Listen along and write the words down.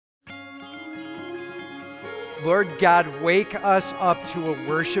Lord God, wake us up to a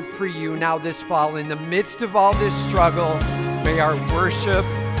worship for you now this fall. In the midst of all this struggle, may our worship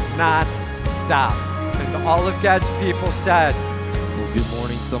not stop. And all of God's people said, well, good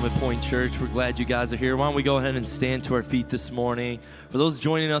morning, Summit Point Church. We're glad you guys are here. Why don't we go ahead and stand to our feet this morning. For those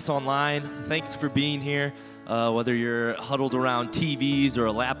joining us online, thanks for being here. Whether you're huddled around TVs or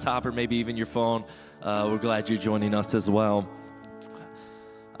a laptop or maybe even your phone, we're glad you're joining us as well.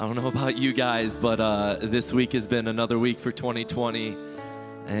 I don't know about you guys, but this week has been another week for 2020.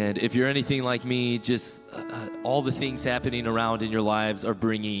 And if you're anything like me, just all the things happening around in your lives are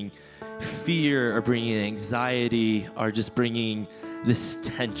bringing fear, are bringing anxiety, are just bringing this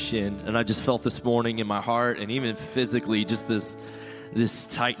tension. And I just felt this morning in my heart and even physically just this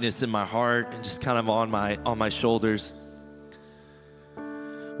tightness in my heart and just kind of on my shoulders.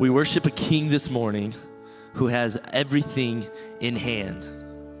 We worship a king this morning who has everything in hand.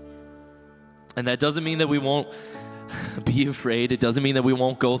 And that doesn't mean that we won't be afraid. It doesn't mean that we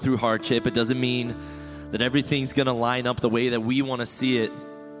won't go through hardship. It doesn't mean that everything's going to line up the way that we want to see it.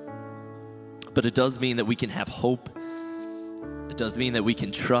 But it does mean that we can have hope. It does mean that we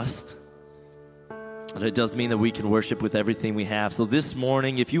can trust. And it does mean that we can worship with everything we have. So this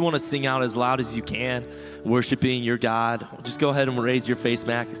morning, if you want to sing out as loud as you can, worshiping your God, just go ahead and raise your face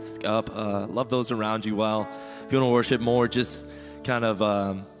masks up. Love those around you well. If you want to worship more, just kind of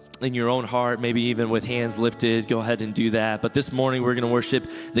in your own heart, maybe even with hands lifted, go ahead and do that. But this morning, we're going to worship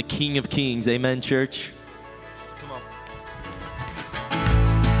the King of Kings. Amen, church? Come on.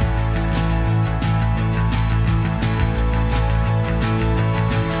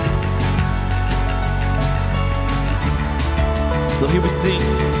 So here we sing.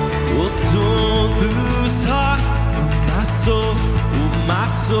 Oh, don't lose heart, oh my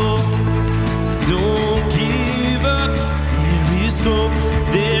soul, don't give up. There is hope,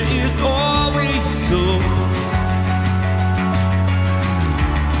 there is always hope.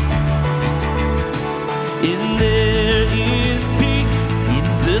 And there is peace in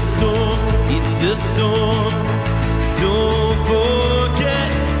the storm, Don't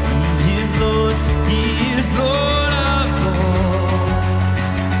forget, He is Lord of all.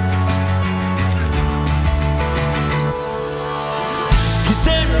 'Cause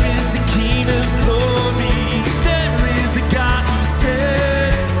there is a King of glory, there is a God who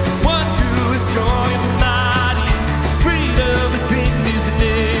says, one who is strong and mighty, freedom is in His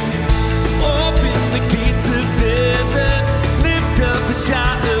name. Open the gates of heaven, lift up a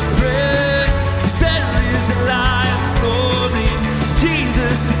shout of praise. 'Cause there is a Lion of glory,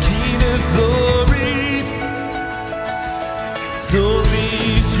 Jesus the King of glory. So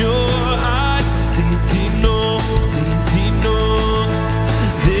lift your eyes, standing on.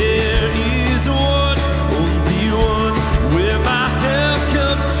 There is one, only one, where my help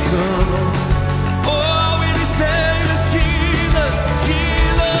comes from. Oh, and His name is Jesus.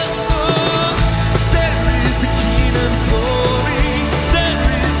 Oh, 'cause there is a King of glory, there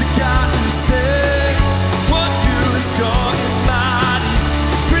is a God who saves, one who is strong and mighty,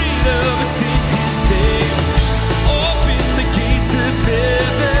 freedom is in His name. Open the gates of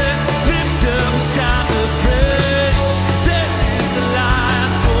heaven, lift up a shout of praise. 'Cause there is a Lion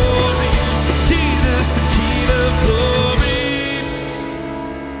of glory, Jesus the King of glory.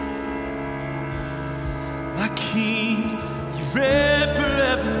 My King, you reign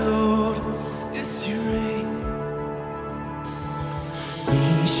forever, Lord. Yes, you reign.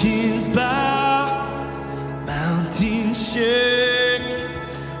 Nations bow, mountains shake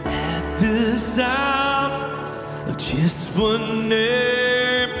at the sound of just one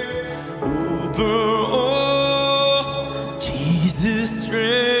name. Over all, Jesus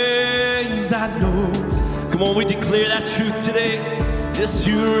reigns. I know. Come on, we declare that truth today. Yes,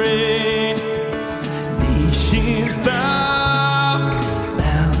 you reign. Nations bow,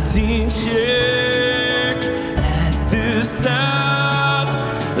 mountains shake at the sound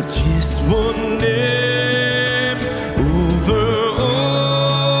of just one name. Over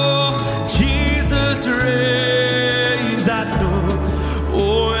all, Jesus reigns. I know.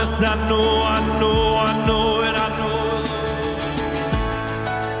 Oh, yes, I know, and I know.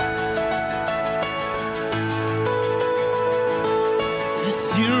 Yes,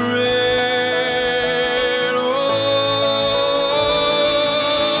 you reign. Oh,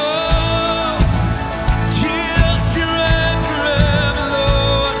 Jesus, you reign forever,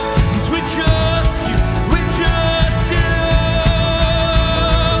 Lord. 'Cause we trust you, we trust you.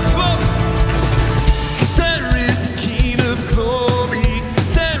 Whoa. 'Cause there is a King of glory,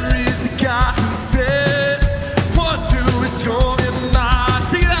 there is a God who says, one who is strong and mighty.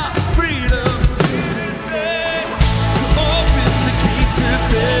 Sing it out, freedom in His name. So open the gates of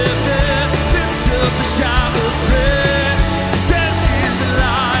heaven.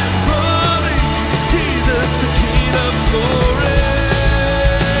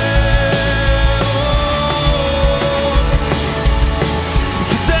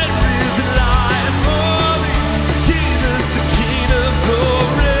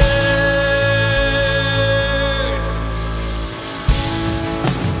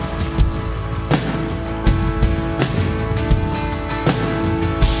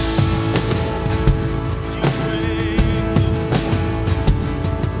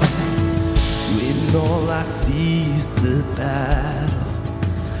 battle.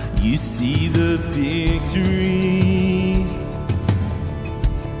 You see the victory.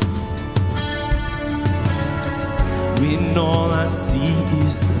 When all I see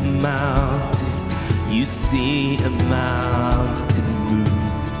is a mountain, you see a mountain moved.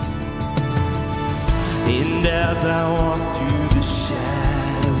 And as I walk through the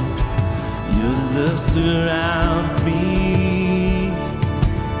shadow, your love surrounds me.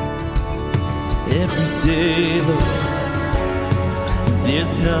 Every day, Lord,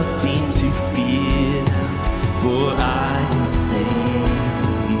 there's nothing to fear now, for I am safe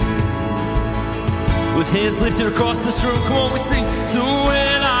with you. With hands lifted across this room, come on, we sing. So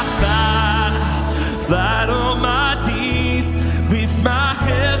when I fight on my knees, with my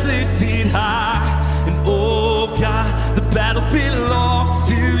head lifted high, and oh God, the battle belongs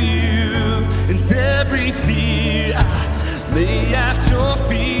to you, and every fear I lay at your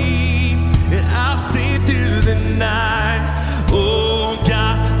feet, and I'll sing through the night. Oh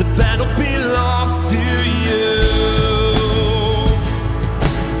God, the battle belongs to you.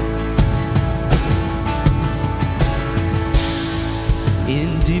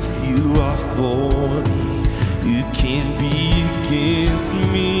 And if you are for me, who can be against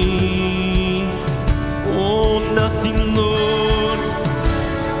me? Oh, nothing, Lord.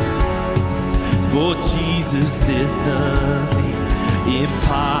 For Jesus, there's nothing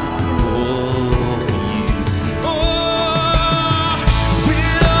impossible for you. Oh,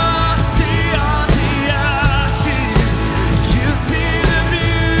 when I see all the ashes, you see the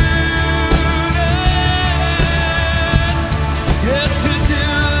beauty. Yes, you do.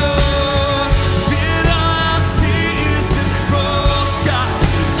 When I see is the cross, God,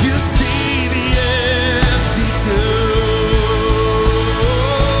 you see the empty tomb.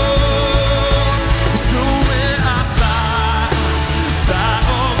 So when I fight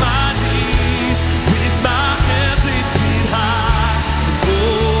on my knees, with my hands lifted high,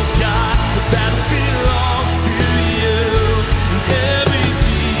 oh God, the battle belongs to you. And every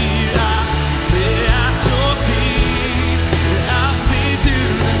fear I lay at your feet, and I'll see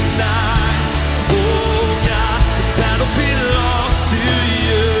through the night. Oh God, the battle belongs to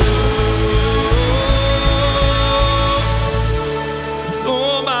you. It's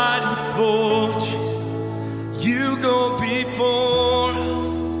almighty fortress, you go before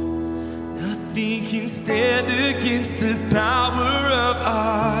us. Nothing can stand against the power of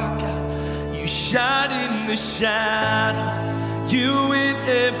our God. You shine in the shadows, you win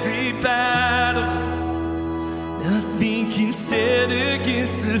every battle. Nothing can stand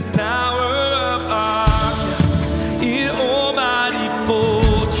against the power of our God. In almighty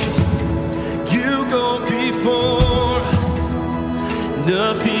fortress, you go before us.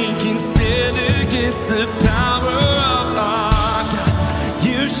 Nothing can stand against the power of our God.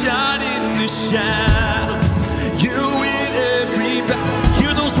 You shine in the shadows, you win every battle.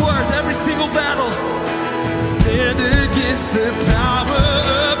 Hear those words, every single battle. Stand against the power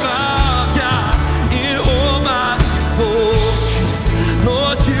of our God. In almighty fortress,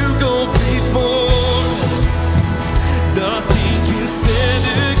 Lord, you go before us. Nothing can stand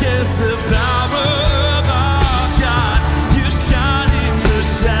against the power of our God. You shine in the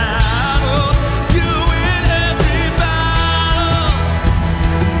shadows, you win every battle.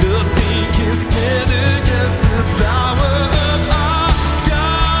 Nothing can stand against the power of our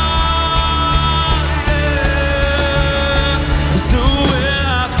God. Yeah. So when I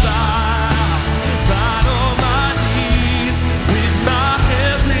fight on my knees, with my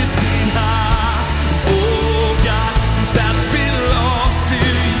hands lifted high, oh God, that belongs to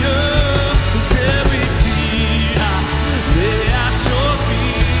you. And every fear I lay at your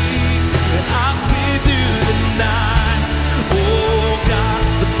feet, and I'll see through the night. Oh God,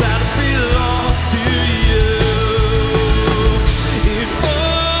 the battle belongs to you. And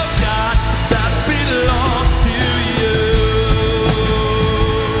oh God, that belongs to you.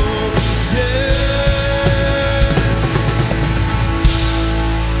 Yeah.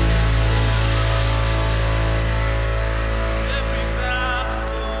 Every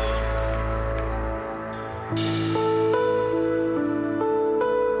battle,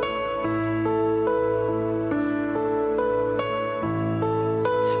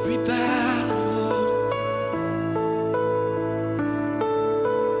 every battle,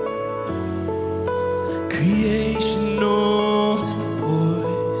 creation knows the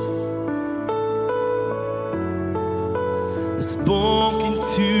voice, the spoken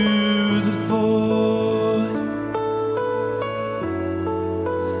to the void,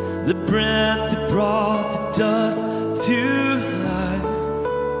 the breath that brought the dust to life,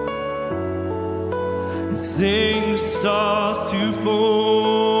 and sang the stars to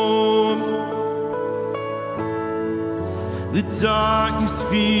form. The darkness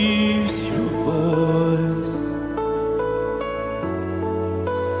fears your voice.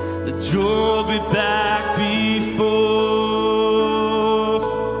 That drove it back before.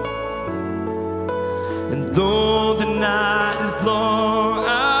 And though the night is long,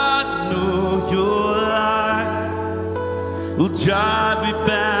 I know your light will drive it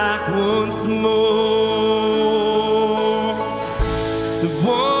back once more. The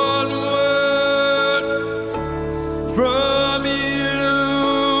one word from you,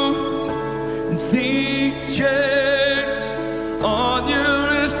 and things change on your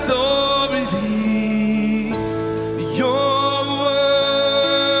authority. Your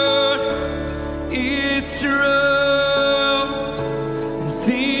word is true, and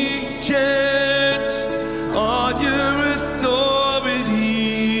things change on your authority.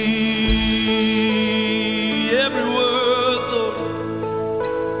 Every word, Lord.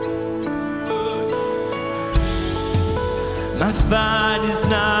 My fight is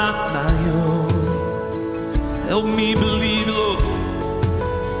not my own. Help me believe, Lord,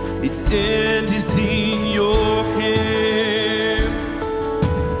 its end is in your hands.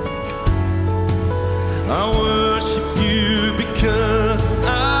 I worship you because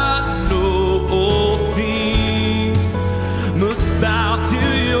I know all things must bow to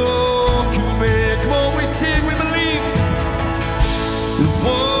your command. Come on, we sing, we believe. The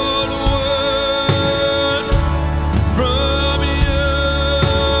one word from you,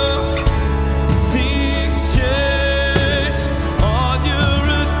 things change on your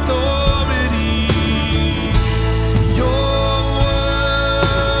authority. Your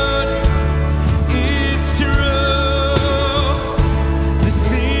word is true. The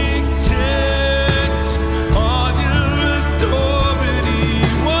things change on your authority.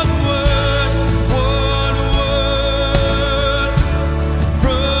 One word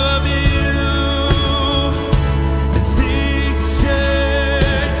from you, and things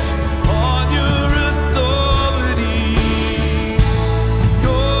change on your authority.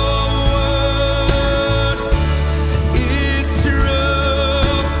 Your word is true.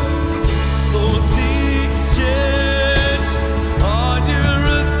 Lord, things change on your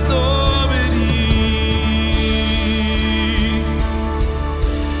authority.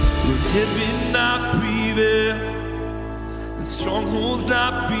 Will heaven not prevail, and strongholds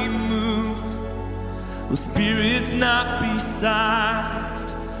not be moved? Will spirits not be silenced,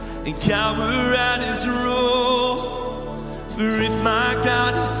 and cower at his roar? For if my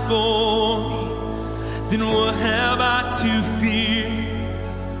God is for me, then what have I to fear?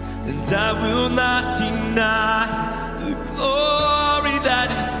 And I will not deny the glory that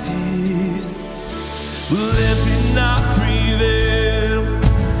is his. Will heaven not prevail,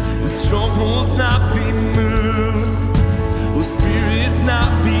 and strongholds not be moved? Will spirits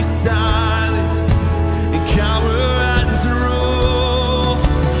not be silenced, and cower at his roar?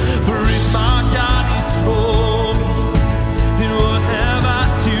 For if my God is for me, then what have I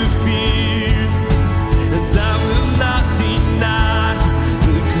to fear? And I will not deny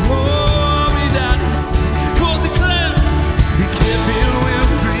the glory that is. Go declare, heaven will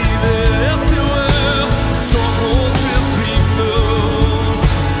prevail. Yes, it will. Strong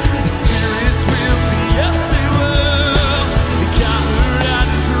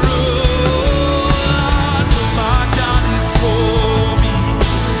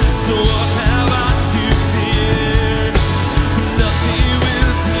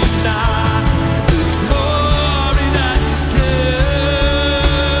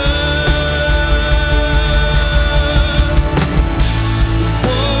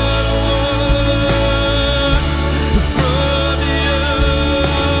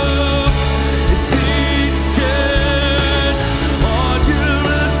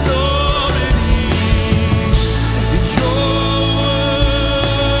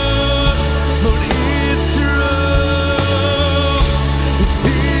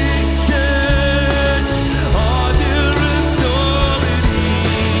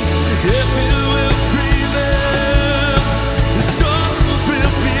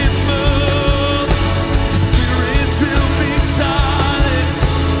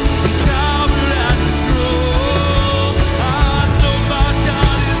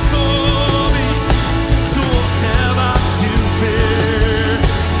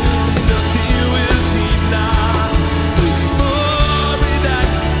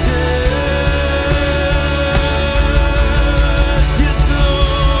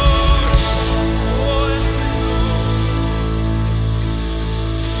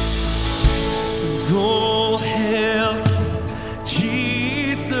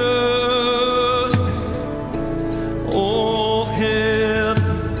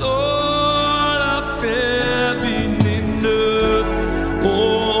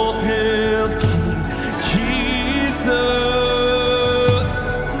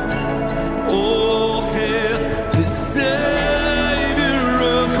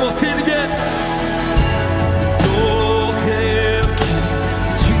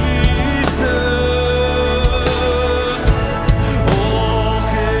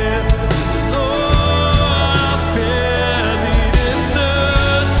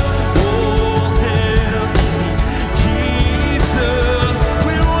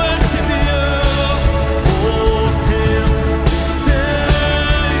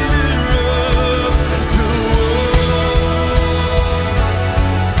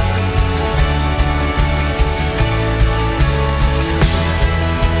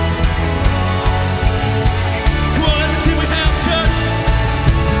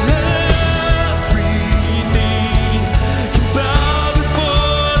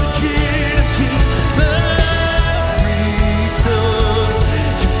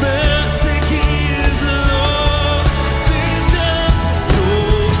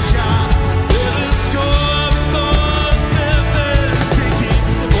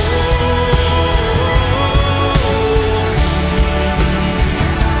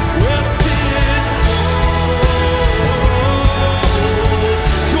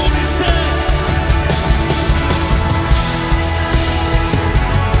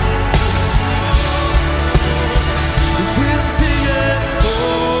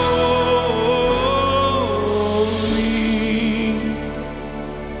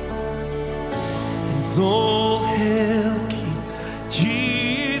All hail King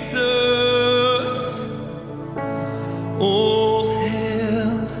Jesus. All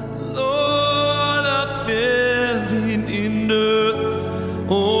hail Lord of heaven and earth.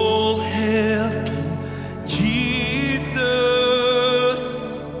 All hail King Jesus.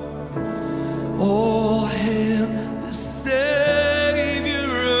 All hail the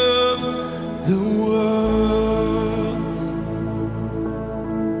Savior of the world.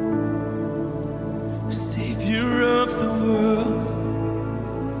 Savior of the world.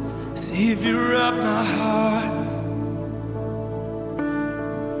 Savior of my heart.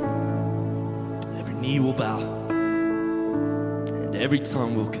 Every knee will bow and every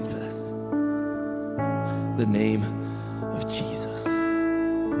tongue will confess the name of Jesus.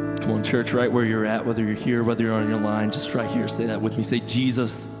 Come on, church, right where you're at, whether you're here, whether you're on your line, just right here, say that with me. Say,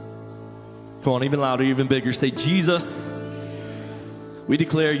 Jesus. Come on, even louder, even bigger. Say, Jesus. We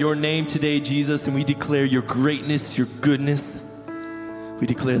declare your name today, Jesus, and we declare your greatness, your goodness. We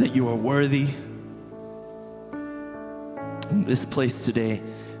declare that you are worthy. In this place today,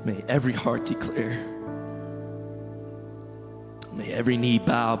 may every heart declare. May every knee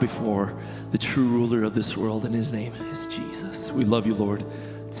bow before the true ruler of this world, and his name is Jesus. We love you, Lord.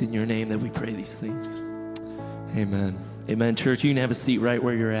 It's in your name that we pray these things. Amen. Amen, church. You can have a seat right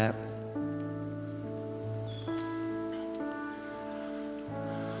where you're at.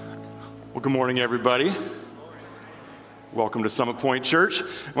 Well, good morning, everybody. Welcome to Summit Point Church.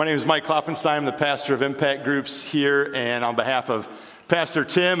 My name is Mike Klopfenstein. I'm the pastor of Impact Groups here, and on behalf of Pastor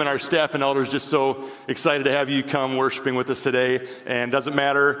Tim and our staff and elders, just so excited to have you come worshiping with us today. And it doesn't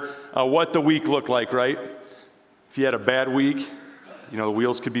matter what the week looked like, right? If you had a bad week, you know, the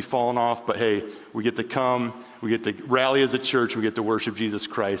wheels could be falling off, but hey, we get to come, we get to rally as a church, we get to worship Jesus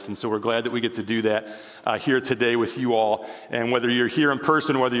Christ. And so we're glad that we get to do that here today with you all. And whether you're here in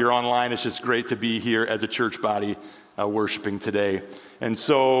person, whether you're online, it's just great to be here as a church body worshiping today. And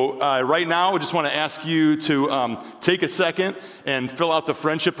so right now, I just want to ask you to take a second and fill out the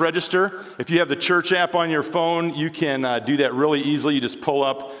friendship register. If you have the church app on your phone, you can do that really easily. You just pull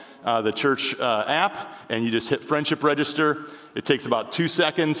up the church app and you just hit friendship register. It takes about 2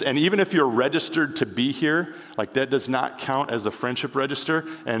 seconds, and even if you're registered to be here, like that does not count as a friendship register.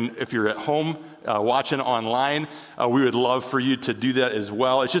 And if you're at home watching online, we would love for you to do that as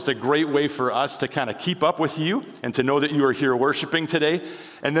well. It's just a great way for us to kind of keep up with you and to know that you are here worshiping today.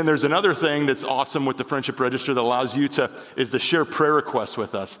 And then there's another thing that's awesome with the friendship register that allows you to share prayer requests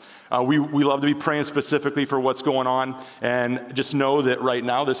with us. We love to be praying specifically for what's going on, and just know that right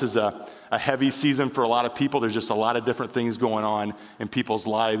now this is a heavy season for a lot of people. There's just a lot of different things going on in people's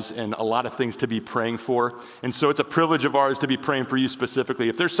lives and a lot of things to be praying for. And so it's a privilege of ours to be praying for you specifically.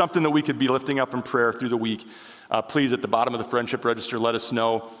 If there's something that we could be lifting up in prayer through the week, please at the bottom of the friendship register, let us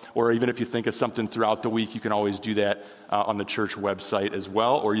know. Or even if you think of something throughout the week, you can always do that on the church website as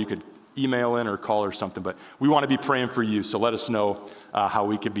well, or you could email in or call or something. But we want to be praying for you, so let us know how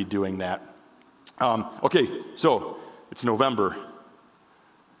we could be doing that. Okay, so it's November.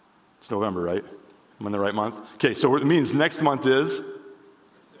 It's November, right? I'm in the right month? Okay, so it means next month is?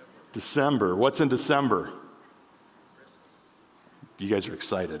 December. What's in December? You guys are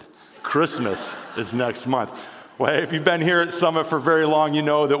excited. Christmas is next month. Well, if you've been here at Summit for very long, you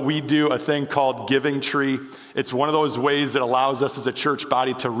know that we do a thing called Giving Tree. It's one of those ways that allows us as a church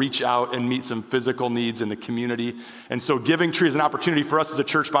body to reach out and meet some physical needs in the community. And so Giving Tree is an opportunity for us as a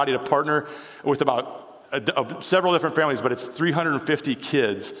church body to partner with about several different families, but it's 350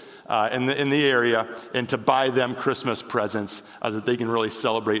 kids in the area, and to buy them Christmas presents that they can really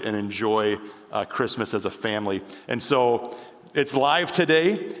celebrate and enjoy Christmas as a family. And so it's live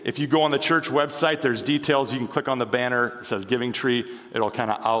today. If you go on the church website, there's details. You can click on the banner. It says Giving Tree. It'll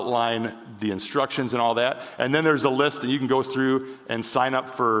kind of outline the instructions and all that. And then there's a list that you can go through and sign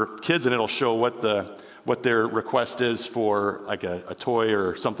up for kids, and it'll show what their request is for like a toy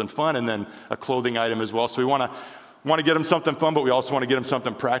or something fun, and then a clothing item as well. So we want to get them something fun, but we also want to get them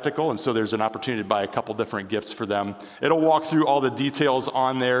something practical, and so there's an opportunity to buy a couple different gifts for them. It'll walk through all the details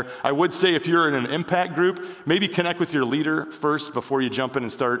on there. I would say if you're in an impact group, maybe connect with your leader first before you jump in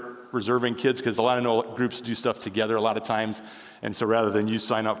and start reserving kids, because a lot of groups do stuff together a lot of times, and so rather than you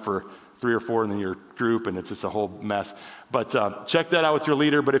sign up for 3 or 4 in your group, and it's just a whole mess. But check that out with your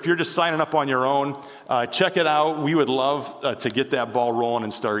leader. But if you're just signing up on your own, check it out. We would love to get that ball rolling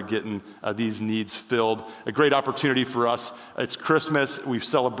and start getting these needs filled. A great opportunity for us. It's Christmas. We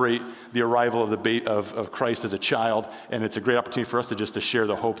celebrate the arrival of Christ as a child, and it's a great opportunity for us to share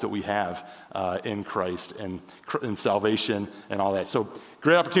the hope that we have in Christ and in salvation and all that. So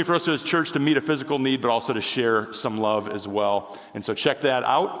great opportunity for us as a church to meet a physical need, but also to share some love as well. And so check that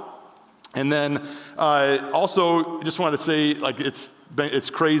out. And then also just wanted to say, like, it's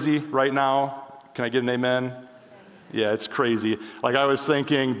crazy right now. Can I get an amen? Yeah, it's crazy. Like, I was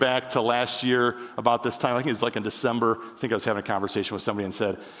thinking back to last year about this time. I think it was like in December. I think I was having a conversation with somebody and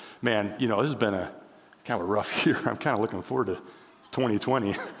said, man, this has been a kind of a rough year. I'm kind of looking forward to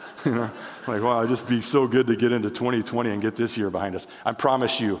 2020. Like, wow, it'd just be so good to get into 2020 and get this year behind us. I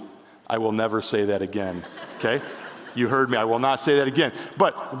promise you, I will never say that again, okay? You heard me. I will not say that again.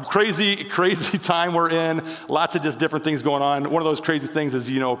 But crazy time we're in. Lots of just different things going on. One of those crazy things is,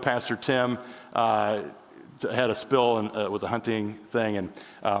 Pastor Tim had a spill with a hunting thing, and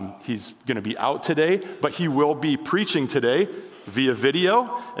he's going to be out today, but he will be preaching today via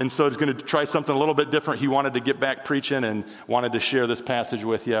video, and so he's going to try something a little bit different. He wanted to get back preaching and wanted to share this passage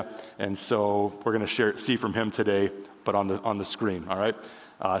with you, and so we're going to see from him today, but on the screen, all right?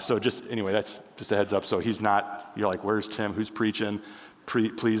 So anyway, that's just a heads up. So he's not, you're like, where's Tim? Who's preaching?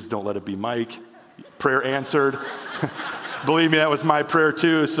 Please don't let it be Mike. Prayer answered. Believe me, that was my prayer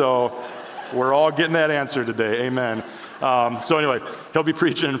too, so we're all getting that answer today. Amen. So anyway, he'll be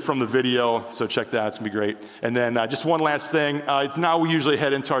preaching from the video, so check that out. It's going to be great. And then just one last thing. Now we usually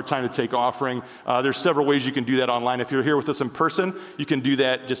head into our time to take offering. There's several ways you can do that online. If you're here with us in person, you can do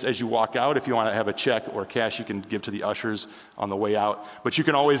that just as you walk out. If you want to have a check or cash, you can give to the ushers on the way out. But you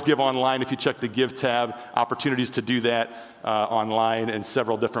can always give online if you check the Give tab. Opportunities to do that online in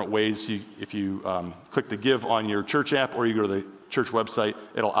several different ways. If you click the Give on your church app or you go to the church website,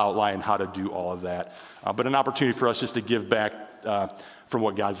 it'll outline how to do all of that. But an opportunity for us just to give back from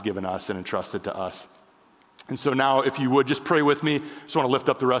what God's given us and entrusted to us. And so now, if you would, just pray with me. Just want to lift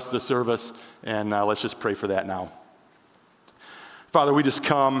up the rest of the service, and let's just pray for that now. Father, we just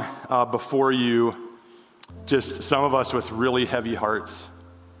come before you, just some of us with really heavy hearts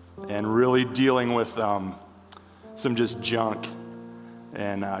and really dealing with some just junk.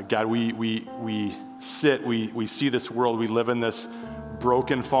 And God, we see this world, we live in this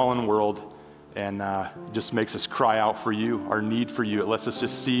broken, fallen world, and it just makes us cry out for you, our need for you. It lets us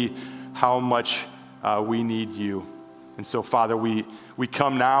just see how much we need you. And so, Father, we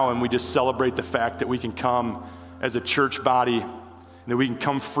come now and we just celebrate the fact that we can come as a church body, and that we can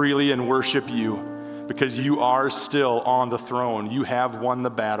come freely and worship you, because you are still on the throne. You have won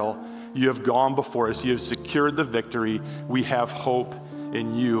the battle. You have gone before us. You have secured the victory. We have hope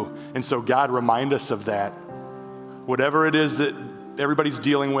in you. And so, God, remind us of that. Whatever it is that everybody's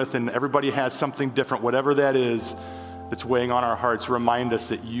dealing with, and everybody has something different, whatever that is that's weighing on our hearts, remind us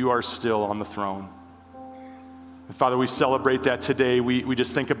that you are still on the throne. And Father, we celebrate that today. We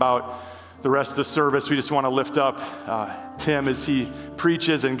just think about the rest of the service. We just want to lift up Tim as he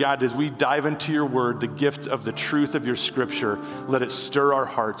preaches, and God, as we dive into your word, the gift of the truth of your scripture, let it stir our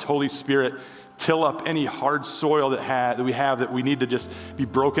hearts. Holy Spirit, till up any hard soil that we have that we need to just be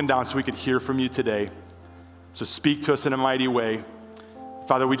broken down so we could hear from you today. So speak to us in a mighty way.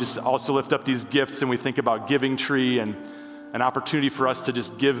 Father, we just also lift up these gifts, and we think about Giving Tree and an opportunity for us to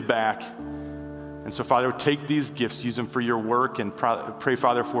just give back. And so, Father, take these gifts, use them for your work, and pray,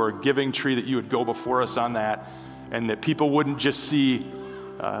 Father, for a Giving Tree, that you would go before us on that, and that people wouldn't just see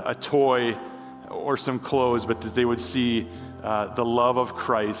a toy or some clothes, but that they would see the love of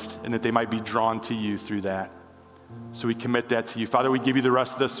Christ, and that they might be drawn to you through that. So we commit that to you. Father, we give you the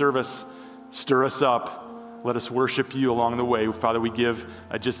rest of the service. Stir us up. Let us worship you along the way. Father, we give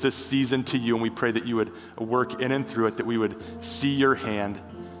just this season to you, and we pray that you would work in and through it, that we would see your hand,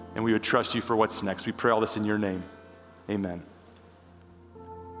 and we would trust you for what's next. We pray all this in your name. Amen.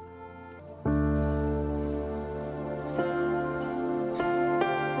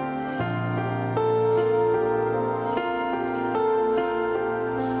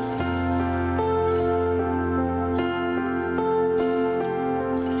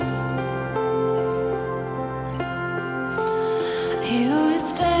 Here we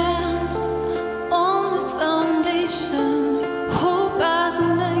stand on this foundation. Hope as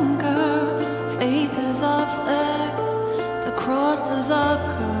an anchor, faith is our flag, the cross is our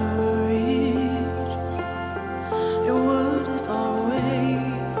courage, your word is our way.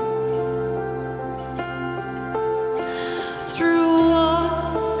 Through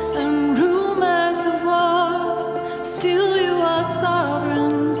wars and rumors of wars, still you are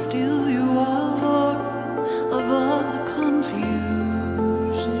sovereign, still you are Lord, above the confusion.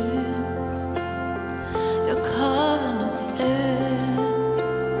 Your covenant stands.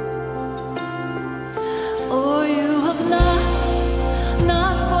 For you have not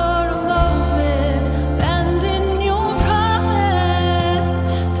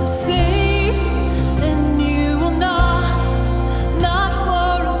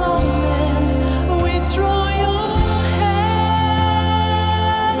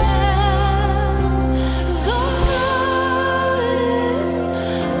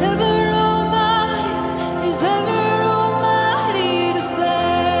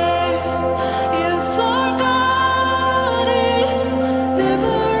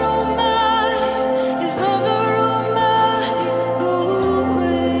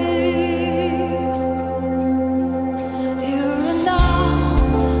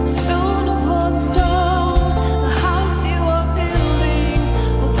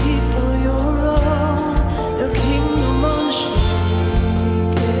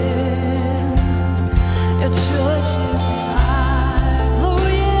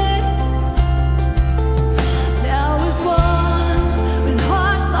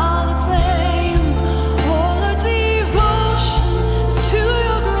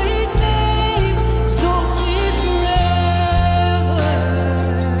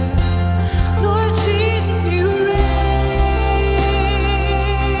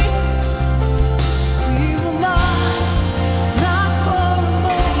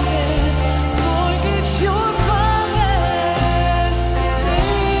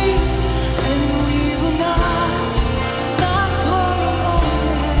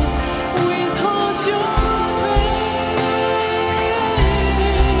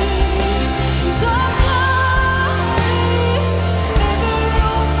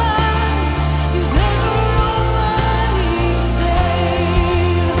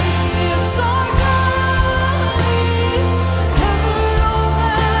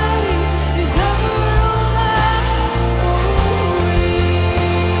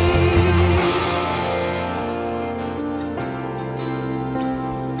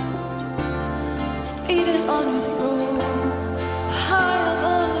seated on your throne, high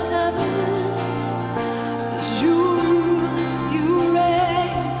above the heavens. 'Cause you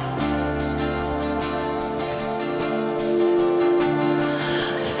reign.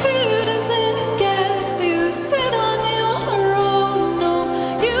 Fear doesn't get to sit on your throne. No,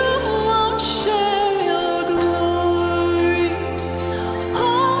 you won't share your glory.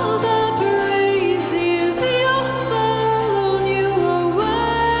 All the praise is yours alone. You are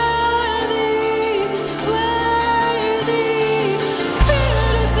worthy, worthy. Fear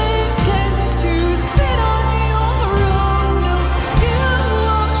doesn't get to sit on your throne. No, you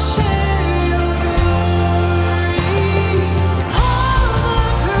won't share your glory. All the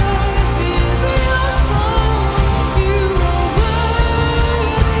praise is yours alone. You are worthy,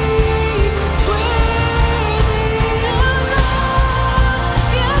 worthy.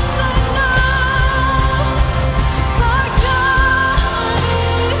 Yes, I know. Our God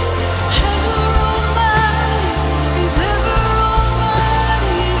is ever almighty, is ever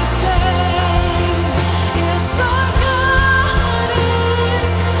almighty to save. Yes, our God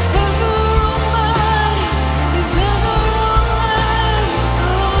is ever almighty, is ever almighty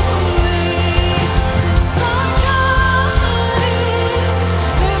always. Yes, our God is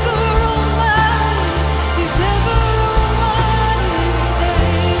ever almighty, is ever almighty to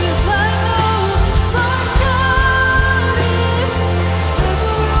save. Yes, I know.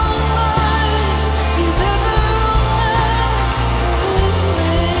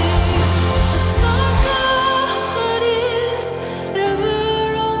 Our God is ever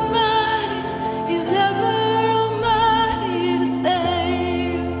almighty, is ever almighty to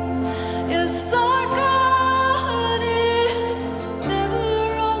save. Yes, our God is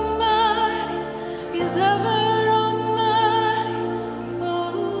ever almighty, is ever almighty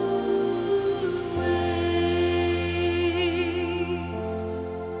always.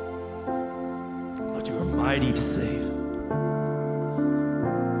 Lord, you are mighty to save.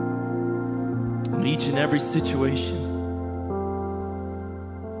 In each and every situation,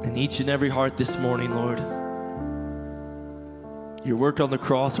 in each and every heart this morning, Lord, your work on the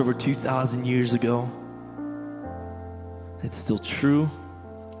cross over 2,000 years ago, it's still true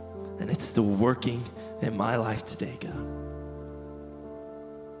and it's still working in my life today, God.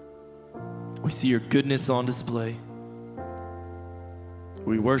 We see your goodness on display.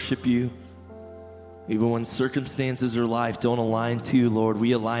 We worship you. Even when circumstances or life don't align to you, Lord,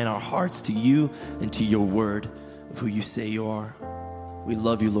 we align our hearts to you and to your word of who you say you are. We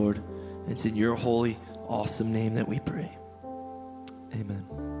love you, Lord. It's in your holy, awesome name that we pray. Amen.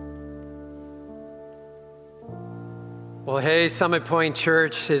 Well, hey, Summit Point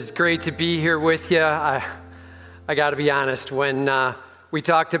Church, it's great to be here with you. I got to be honest, when we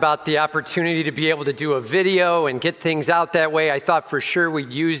talked about the opportunity to be able to do a video and get things out that way, I thought for sure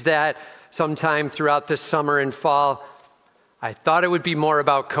we'd use that sometime throughout the summer and fall. I thought it would be more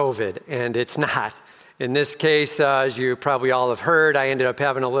about COVID, and it's not. In this case, as you probably all have heard, I ended up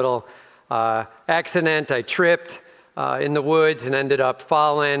having a little accident. I tripped in the woods and ended up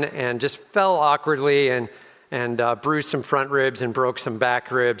falling and just fell awkwardly and bruised some front ribs and broke some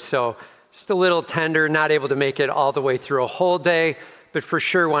back ribs. So just a little tender, not able to make it all the way through a whole day, but for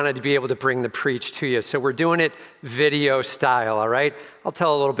sure wanted to be able to bring the preach to you. So we're doing it video style, all right? I'll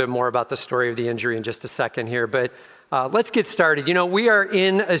tell a little bit more about the story of the injury in just a second here, but let's get started. You know, we are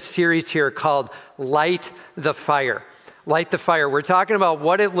in a series here called Light the Fire. Light the Fire. We're talking about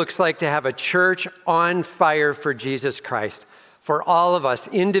what it looks like to have a church on fire for Jesus Christ, for all of us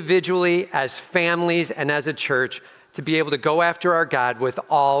individually, as families, and as a church, to be able to go after our God with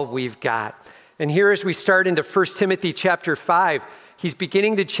all we've got. And here as we start into 1 Timothy chapter 5, he's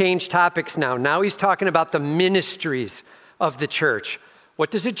beginning to change topics now. Now he's talking about the ministries of the church.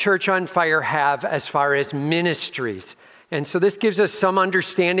 What does a church on fire have as far as ministries? And so this gives us some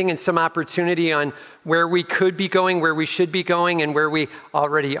understanding and some opportunity on where we could be going, where we should be going, and where we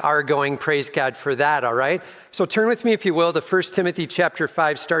already are going. Praise God for that, all right? So turn with me, if you will, to 1 Timothy chapter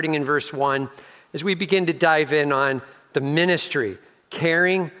 5, starting in verse 1, as we begin to dive in on the ministry,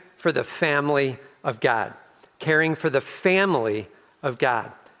 caring for the family of God. Caring for the family of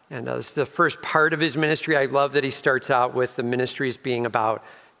God. And this is the first part of his ministry. I love that he starts out with the ministries being about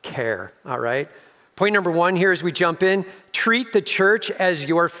care, all right? Point number 1 here as we jump in, treat the church as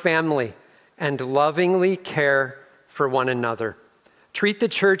your family and lovingly care for one another. Treat the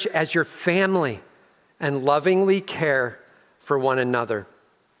church as your family and lovingly care for one another.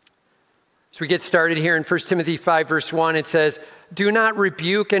 So we get started here in 1 Timothy 5, verse 1. It says, do not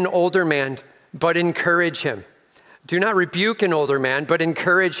rebuke an older man, but encourage him. Do not rebuke an older man, but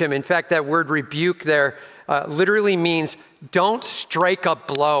encourage him. In fact, that word rebuke there literally means don't strike a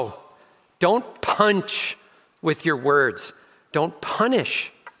blow. Don't punch with your words. Don't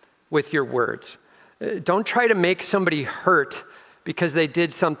punish with your words. Don't try to make somebody hurt because they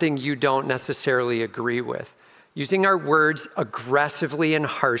did something you don't necessarily agree with. Using our words aggressively and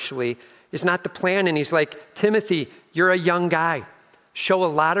harshly is not the plan. And he's like, Timothy, you're a young guy. Show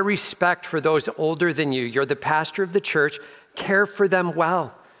a lot of respect for those older than you. You're the pastor of the church. Care for them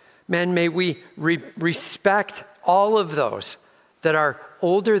well. Man, may we respect all of those that are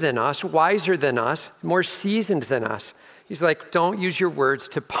older than us, wiser than us, more seasoned than us. He's like, don't use your words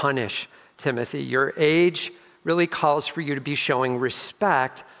to punish, Timothy. Your age really calls for you to be showing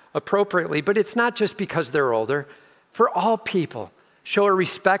respect appropriately, but it's not just because they're older. For all people, show a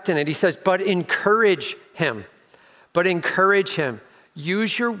respect in it. He says, but encourage him. But encourage him.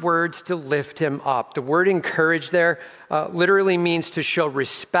 Use your words to lift him up. The word encourage there literally means to show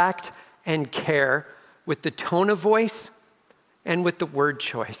respect and care with the tone of voice and with the word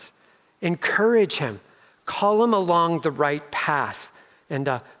choice. Encourage him. Call him along the right path.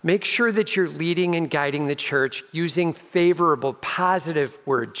 And make sure that you're leading and guiding the church using favorable, positive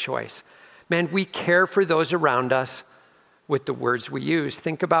word choice. Man, we care for those around us with the words we use.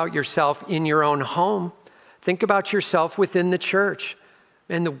 Think about yourself in your own home. Think about yourself within the church.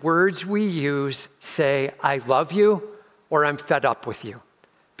 And the words we use say, I love you, or I'm fed up with you.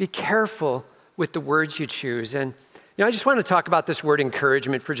 Be careful with the words you choose. And I just want to talk about this word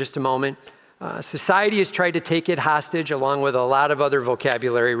encouragement for just a moment. Society has tried to take it hostage along with a lot of other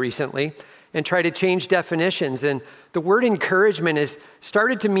vocabulary recently and try to change definitions. And the word encouragement has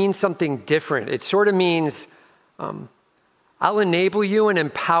started to mean something different. It sort of means, I'll enable you and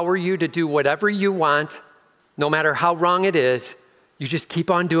empower you to do whatever you want, no matter how wrong it is. You just keep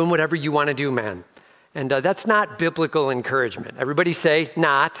on doing whatever you want to do, man. And that's not biblical encouragement. Everybody say,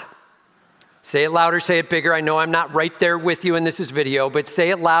 not. Say it louder, say it bigger. I know I'm not right there with you in this video, but say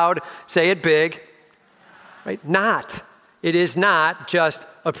it loud, say it big. Right? Not. It is not just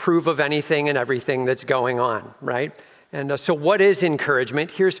approve of anything and everything that's going on, right? And so what is encouragement?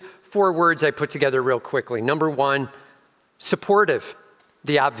 Here's 4 words I put together real quickly. Number 1, supportive,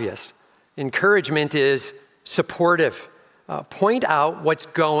 the obvious. Encouragement is supportive. Point out what's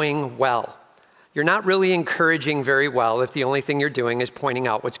going well. You're not really encouraging very well if the only thing you're doing is pointing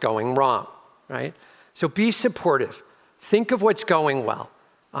out what's going wrong, right? So be supportive. Think of what's going well.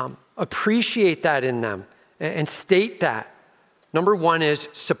 Appreciate that in them and state that. Number 1 is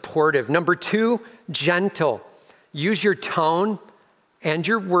supportive. Number 2, gentle. Use your tone and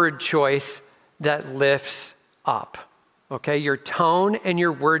your word choice that lifts up, okay? Your tone and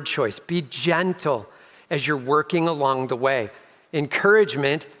your word choice. Be gentle as you're working along the way.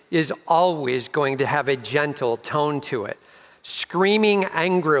 Encouragement is always going to have a gentle tone to it. Screaming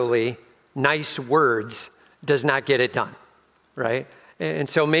angrily nice words does not get it done, right? And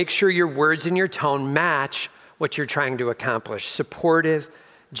so make sure your words and your tone match what you're trying to accomplish. Supportive,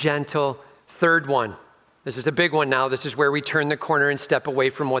 gentle. 3rd one. This is a big one now. This is where we turn the corner and step away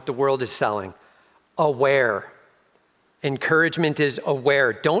from what the world is selling. Aware. Encouragement is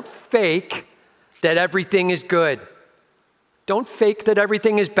aware. Don't fake that everything is good. Don't fake that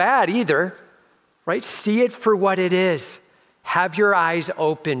everything is bad either, right? See it for what it is. Have your eyes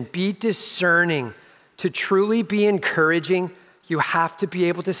open. Be discerning. To truly be encouraging, you have to be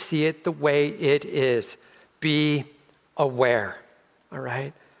able to see it the way it is. Be aware, all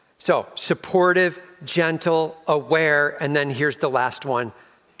right? So supportive, gentle, aware, and then here's the last one,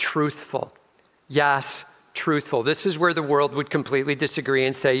 truthful. Yes, truthful. This is where the world would completely disagree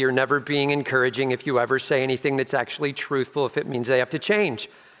and say you're never being encouraging if you ever say anything that's actually truthful, if it means they have to change.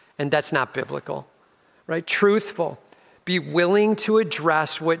 And that's not biblical, right? Truthful. Be willing to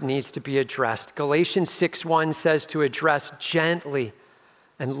address what needs to be addressed. Galatians 6:1 says to address gently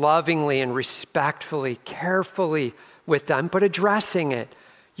and lovingly and respectfully, carefully with them, but addressing it.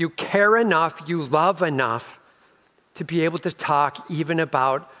 You care enough, you love enough to be able to talk even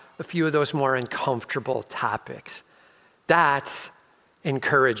about a few of those more uncomfortable topics. That's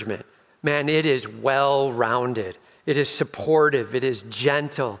encouragement. Man, it is well-rounded. It is supportive. It is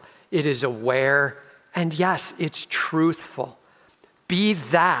gentle. It is aware. And yes, it's truthful. Be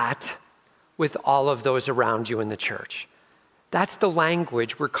that with all of those around you in the church. That's the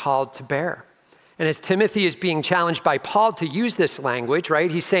language we're called to bear. And as Timothy is being challenged by Paul to use this language, right?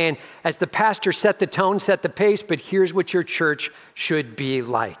 He's saying, as the pastor, set the tone, set the pace, but here's what your church should be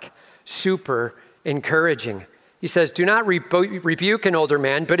like. Super encouraging. He says, do not rebuke an older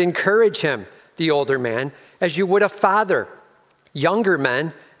man, but encourage him, the older man, as you would a father. Younger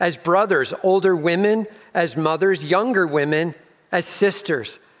men as brothers, older women as mothers, younger women as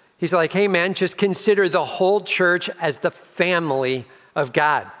sisters. He's like, hey man, just consider the whole church as the family of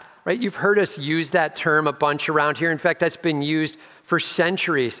God. right? You've heard us use that term a bunch around here. In fact, that's been used for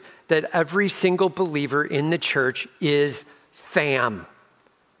centuries, that every single believer in the church is fam.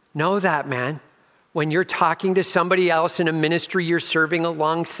 Know that, man. When you're talking to somebody else in a ministry you're serving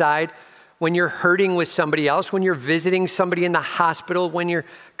alongside, when you're hurting with somebody else, when you're visiting somebody in the hospital, when you're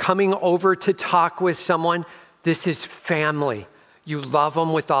coming over to talk with someone, this is family. You love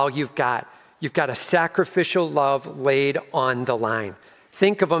them with all you've got. You've got a sacrificial love laid on the line.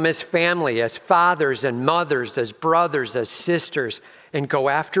 Think of them as family, as fathers and mothers, as brothers, as sisters, and go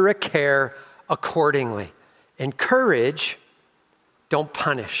after a care accordingly. Encourage, don't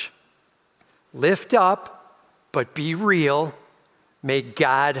punish. Lift up, but be real. May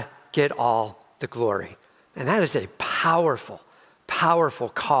God get all the glory. And that is a powerful, powerful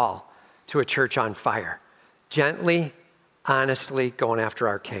call to a church on fire. Gently, honestly going after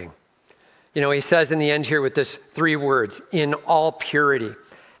our King. You know, he says in the end here with this 3 words, in all purity.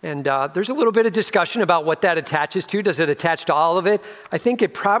 And there's a little bit of discussion about what that attaches to. Does it attach to all of it? I think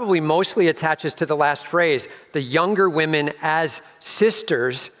it probably mostly attaches to the last phrase, the younger women as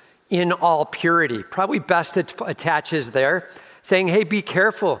sisters in all purity. Probably best it attaches there, saying, hey, be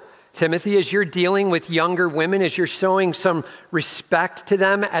careful, Timothy, as you're dealing with younger women, as you're showing some respect to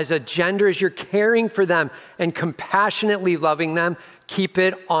them as a gender, as you're caring for them and compassionately loving them, keep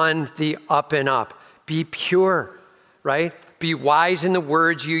it on the up and up. Be pure, right? Be wise in the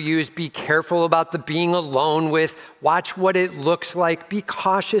words you use. Be careful about the being alone with. Watch what it looks like. Be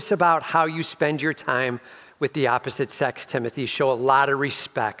cautious about how you spend your time with the opposite sex, Timothy. Show a lot of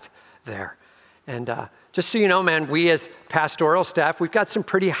respect there. And just so you know, man, we as pastoral staff, we've got some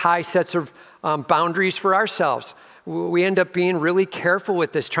pretty high sets of boundaries for ourselves. We end up being really careful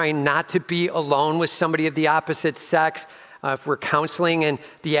with this, trying not to be alone with somebody of the opposite sex. If we're counseling and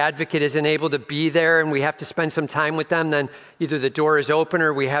the advocate isn't able to be there and we have to spend some time with them, then either the door is open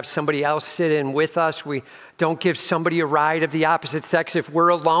or we have somebody else sit in with us. We don't give somebody a ride of the opposite sex if we're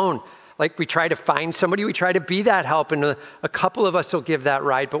alone. Like we try to find somebody, we try to be that help, and a couple of us will give that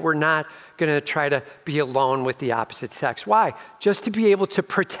ride, but we're not going to try to be alone with the opposite sex. Why? Just to be able to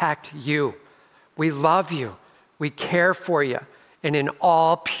protect you. We love you. We care for you. And in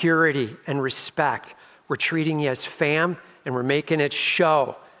all purity and respect, we're treating you as fam, and we're making it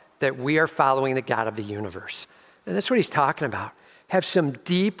show that we are following the God of the universe. And that's what he's talking about. Have some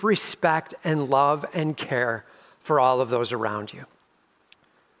deep respect and love and care for all of those around you.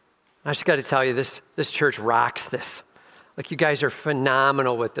 I just got to tell you, this church rocks this. Like, you guys are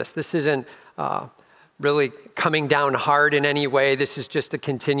phenomenal with this. This isn't really coming down hard in any way. This is just a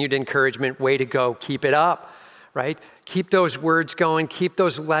continued encouragement. Way to go. Keep it up, right? Keep those words going. Keep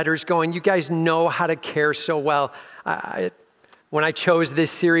those letters going. You guys know how to care so well. When I chose this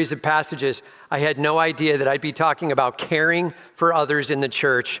series of passages, I had no idea that I'd be talking about caring for others in the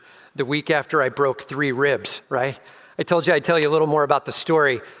church the week after I broke 3 ribs, right? I told you I'd tell you a little more about the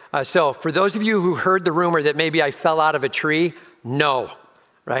story. So for those of you who heard the rumor that maybe I fell out of a tree, no,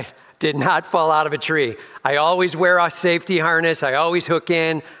 right? Did not fall out of a tree. I always wear a safety harness. I always hook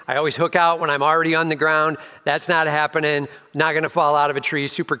in. I always hook out when I'm already on the ground. That's not happening. Not going to fall out of a tree.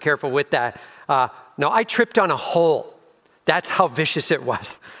 Super careful with that. No, I tripped on a hole. That's how vicious it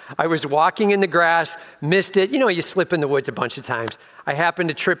was. I was walking in the grass, missed it. You know, you slip in the woods a bunch of times. I happened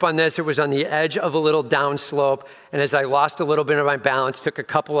to trip on this. It was on the edge of a little down slope. And as I lost a little bit of my balance, took a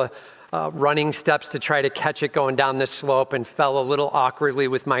couple of running steps to try to catch it going down this slope, and fell a little awkwardly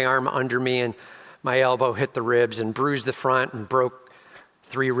with my arm under me, and my elbow hit the ribs and bruised the front and broke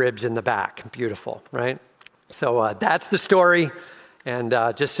 3 ribs in the back. Beautiful, right? So that's the story. And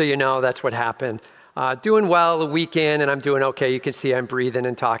just so you know, that's what happened. Doing well a week in, and I'm doing okay. You can see I'm breathing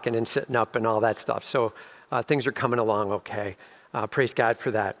and talking and sitting up and all that stuff. So things are coming along okay. Praise God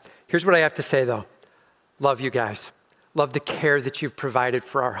for that. Here's what I have to say, though. Love you guys. Love the care that you've provided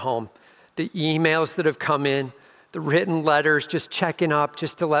for our home. The emails that have come in, the written letters, just checking up,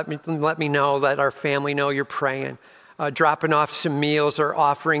 just to let me know, let our family know you're praying. Dropping off some meals or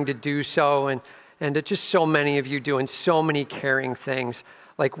offering to do so. And just so many of you doing so many caring things.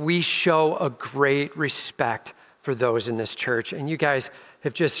 Like, we show a great respect for those in this church. And you guys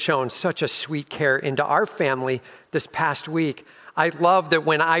have just shown such a sweet care into our family this past week. I love that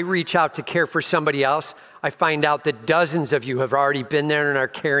when I reach out to care for somebody else, I find out that dozens of you have already been there and are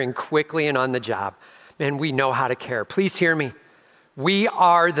caring quickly and on the job. Man, we know how to care. Please hear me. We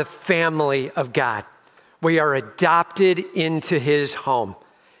are the family of God. We are adopted into his home.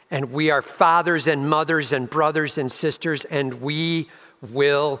 And we are fathers and mothers and brothers and sisters, and we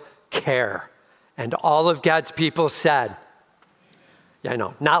will care. And all of God's people said, yeah, I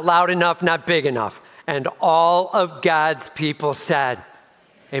know, not loud enough, not big enough. And all of God's people said,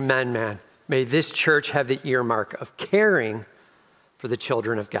 Amen, man. May this church have the earmark of caring for the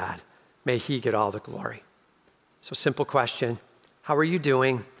children of God. May he get all the glory. So simple question, how are you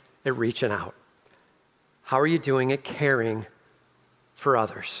doing at reaching out? How are you doing at caring for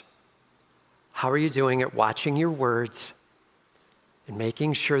others? How are you doing at watching your words and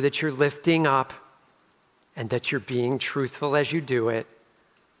making sure that you're lifting up and that you're being truthful as you do it?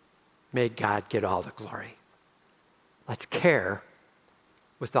 May God get all the glory. Let's care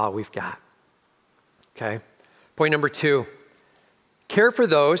with all we've got. Okay? Point number 2, care for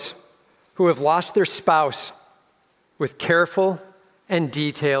those who have lost their spouse with careful and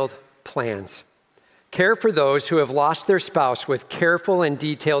detailed plans. Care for those who have lost their spouse with careful and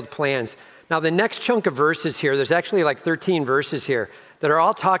detailed plans. Now, the next chunk of verses here, there's actually like 13 verses here that are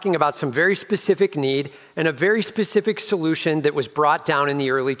all talking about some very specific need and a very specific solution that was brought down in the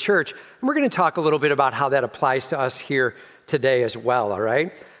early church. And we're going to talk a little bit about how that applies to us here today as well, all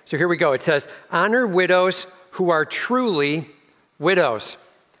right? So here we go. It says, honor widows who are truly widows.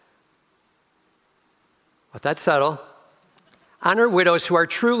 Let that settle. Honor widows who are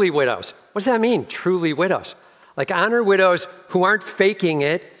truly widows. What does that mean, truly widows? Like honor widows who aren't faking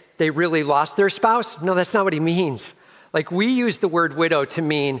it, they really lost their spouse? No, that's not what he means. Like we use the word widow to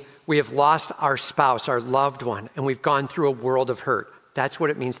mean we have lost our spouse, our loved one, and we've gone through a world of hurt. That's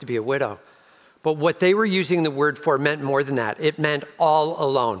what it means to be a widow. But what they were using the word for meant more than that. It meant all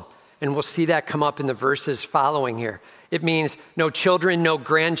alone. And we'll see that come up in the verses following here. It means no children, no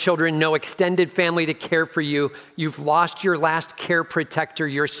grandchildren, no extended family to care for you. You've lost your last care protector,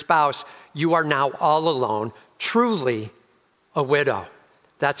 your spouse. You are now all alone, truly a widow.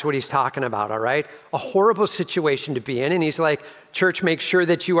 That's what he's talking about, all right? A horrible situation to be in. And he's like, church, make sure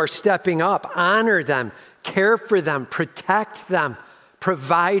that you are stepping up, honor them, care for them, protect them,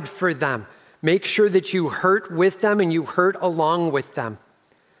 provide for them. Make sure that you hurt with them and you hurt along with them.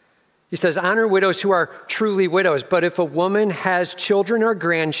 He says, honor widows who are truly widows, but if a woman has children or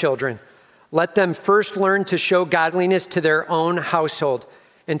grandchildren, let them first learn to show godliness to their own household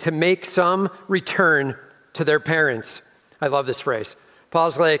and to make some return to their parents. I love this phrase.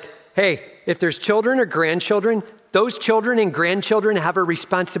 Paul's like, hey, if there's children or grandchildren, those children and grandchildren have a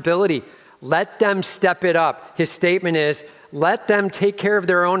responsibility. Let them step it up. His statement is, let them take care of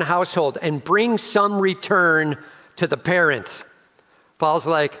their own household and bring some return to the parents. Paul's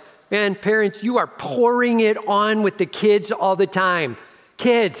like, man, parents, you are pouring it on with the kids all the time.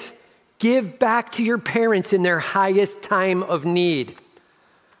 Kids, give back to your parents in their highest time of need.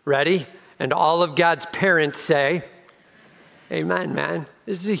 Ready? And all of God's parents say, amen, man.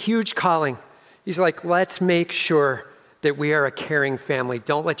 This is a huge calling. He's like, let's make sure that we are a caring family.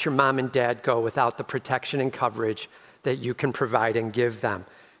 Don't let your mom and dad go without the protection and coverage that you can provide and give them.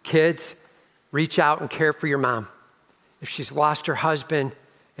 Kids, reach out and care for your mom. If she's lost her husband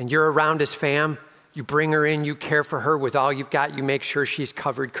and you're around his fam, you bring her in, you care for her with all you've got, you make sure she's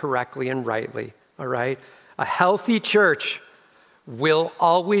covered correctly and rightly, all right? A healthy church will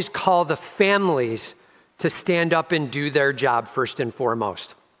always call the families to stand up and do their job first and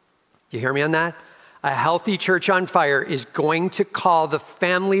foremost. You hear me on that? A healthy church on fire is going to call the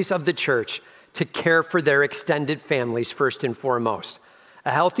families of the church to care for their extended families first and foremost.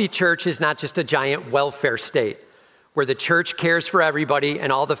 A healthy church is not just a giant welfare state where the church cares for everybody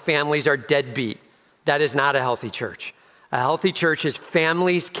and all the families are deadbeat. That is not a healthy church. A healthy church is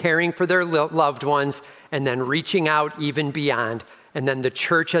families caring for their loved ones and then reaching out even beyond. And then the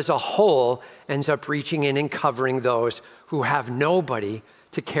church as a whole ends up reaching in and covering those who have nobody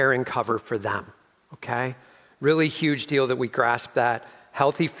to care and cover for them, okay? Really huge deal that we grasp that.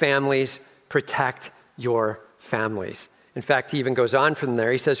 Healthy families protect your families. In fact, he even goes on from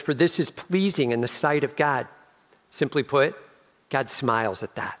there. He says, for this is pleasing in the sight of God. Simply put, God smiles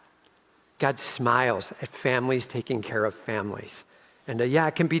at that. God smiles at families taking care of families. And yeah,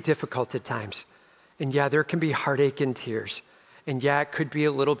 it can be difficult at times. And yeah, there can be heartache and tears. And yeah, it could be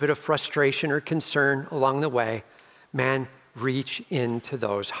a little bit of frustration or concern along the way. Man, reach into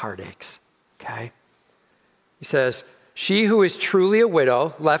those heartaches, okay? He says, she who is truly a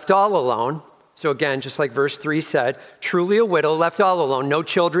widow, left all alone. So again, just like verse 3 said, truly a widow, left all alone, no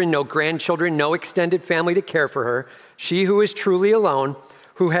children, no grandchildren, no extended family to care for her. She who is truly alone,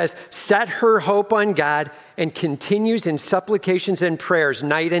 who has set her hope on God and continues in supplications and prayers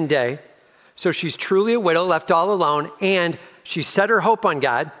night and day. So she's truly a widow, left all alone, and she set her hope on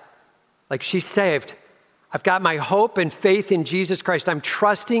God, like she's saved. I've got my hope and faith in Jesus Christ. I'm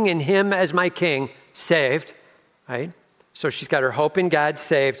trusting in him as my king, saved, right? So she's got her hope in God,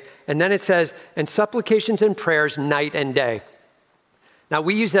 saved. And then it says, and supplications and prayers night and day. Now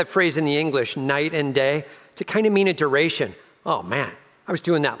we use that phrase in the English, night and day, to kind of mean a duration. Oh man, I was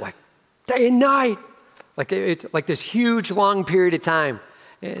doing that like day and night, like it's like this huge long period of time.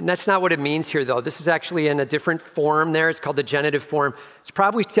 And that's not what it means here, though. This is actually in a different form there. It's called the genitive form. It's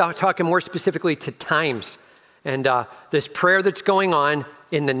probably talking more specifically to times. And this prayer that's going on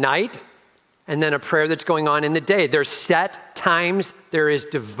in the night, and then a prayer that's going on in the day. There's set times. There is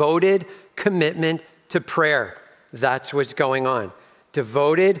devoted commitment to prayer. That's what's going on.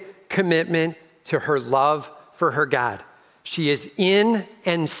 Devoted commitment to her love for her God. She is in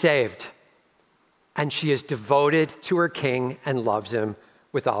and saved. And she is devoted to her King and loves him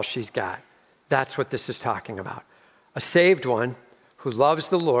with all she's got. That's what this is talking about. A saved one who loves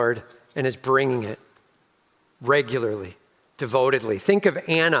the Lord and is bringing it regularly, devotedly. Think of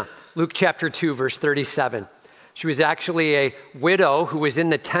Anna, Luke chapter 2, verse 37. She was actually a widow who was in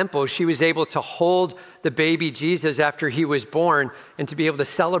the temple. She was able to hold the baby Jesus after he was born and to be able to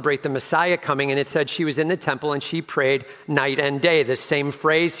celebrate the Messiah coming. And it said she was in the temple and she prayed night and day. The same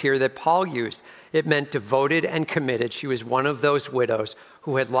phrase here that Paul used. It meant devoted and committed. She was one of those widows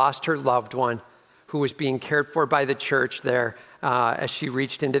who had lost her loved one, who was being cared for by the church there as she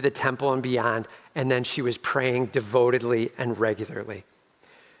reached into the temple and beyond. And then she was praying devotedly and regularly.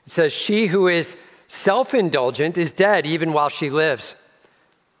 It says, she who is self-indulgent is dead even while she lives.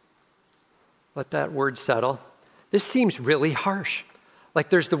 Let that word settle. This seems really harsh. Like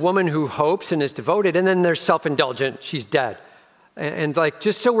there's the woman who hopes and is devoted, and then there's self-indulgent, she's dead. And like,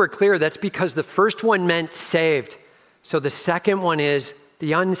 just so we're clear, that's because the first one meant saved. So the second one is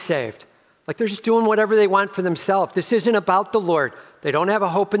the unsaved. Like they're just doing whatever they want for themselves. This isn't about the Lord. They don't have a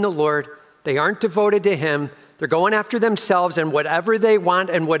hope in the Lord. They aren't devoted to him. They're going after themselves and whatever they want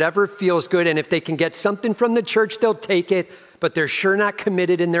and whatever feels good. And if they can get something from the church, they'll take it. But they're sure not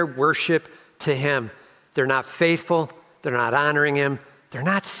committed in their worship to him. They're not faithful. They're not honoring him. They're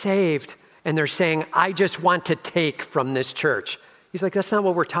not saved. And they're saying, I just want to take from this church. He's like, that's not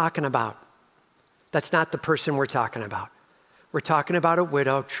what we're talking about. That's not the person we're talking about. We're talking about a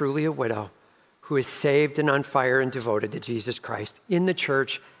widow, truly a widow, who is saved and on fire and devoted to Jesus Christ in the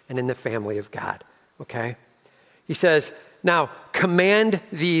church and in the family of God, okay? He says, now command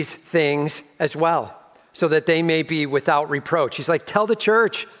these things as well, so that they may be without reproach. He's like, tell the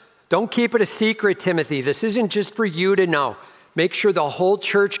church, don't keep it a secret, Timothy. This isn't just for you to know. Make sure the whole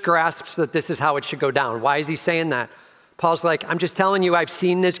church grasps that this is how it should go down. Why is he saying that? Paul's like, I'm just telling you, I've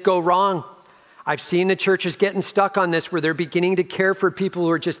seen this go wrong. I've seen the churches getting stuck on this where they're beginning to care for people who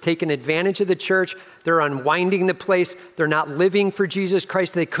are just taking advantage of the church. They're unwinding the place. They're not living for Jesus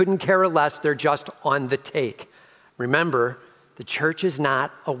Christ. They couldn't care less. They're just on the take. Remember, the church is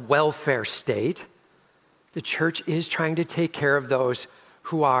not a welfare state. The church is trying to take care of those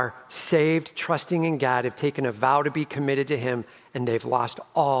who are saved, trusting in God, have taken a vow to be committed to him, and they've lost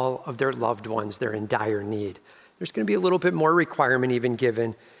all of their loved ones. They're in dire need. There's going to be a little bit more requirement even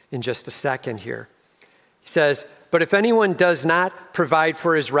given in just a second here. He says, but if anyone does not provide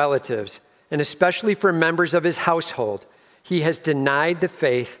for his relatives, and especially for members of his household, he has denied the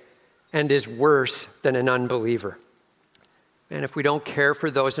faith and is worse than an unbeliever. And if we don't care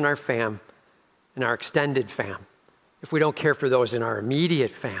for those in our fam, in our extended fam, if we don't care for those in our immediate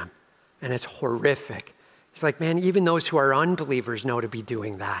fam, and it's horrific. It's like, man, even those who are unbelievers know to be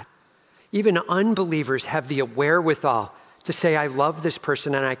doing that. Even unbelievers have the wherewithal to say, I love this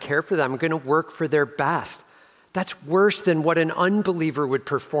person and I care for them. I'm going to work for their best. That's worse than what an unbeliever would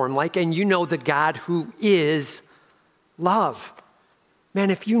perform like. And you know the God who is love. Man,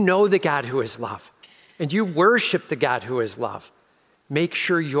 if you know the God who is love and you worship the God who is love, make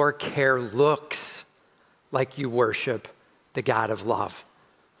sure your care looks like you worship the God of love.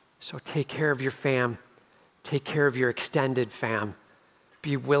 So take care of your fam. Take care of your extended fam.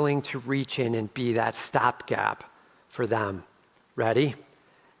 Be willing to reach in and be that stopgap for them. Ready?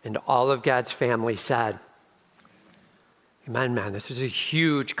 And all of God's family said, amen, man. This is a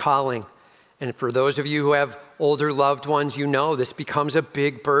huge calling. And for those of you who have older loved ones, you know this becomes a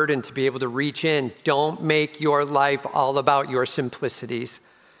big burden to be able to reach in. Don't make your life all about your simplicities.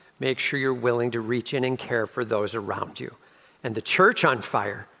 Make sure you're willing to reach in and care for those around you. And the church on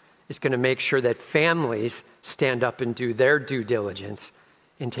fire is going to make sure that families stand up and do their due diligence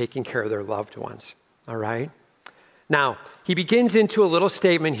in taking care of their loved ones. All right? Now, he begins into a little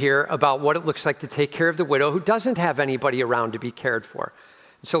statement here about what it looks like to take care of the widow who doesn't have anybody around to be cared for.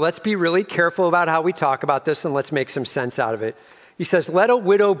 So let's be really careful about how we talk about this and let's make some sense out of it. He says, let a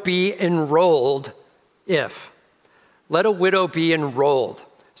widow be enrolled if. Let a widow be enrolled.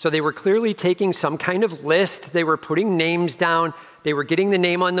 So they were clearly taking some kind of list. They were putting names down. They were getting the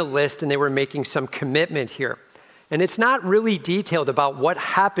name on the list and they were making some commitment here. And it's not really detailed about what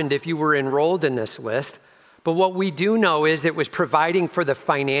happened if you were enrolled in this list, But what we do know is it was providing for the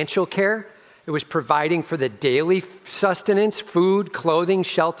financial care. It was providing for the daily sustenance, food, clothing,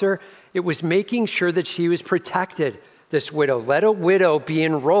 shelter. It was making sure that she was protected, this widow. Let a widow be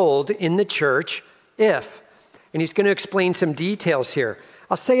enrolled in the church if, and he's going to explain some details here.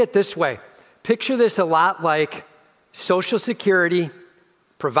 I'll say it this way. Picture this a lot like Social Security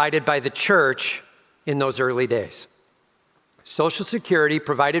provided by the church in those early days. Social Security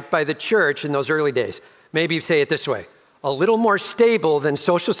provided by the church in those early days. Maybe you say it this way, a little more stable than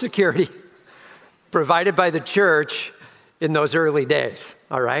Social Security provided by the church in those early days,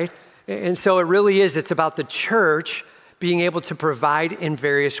 all right? And so it really is, it's about the church being able to provide in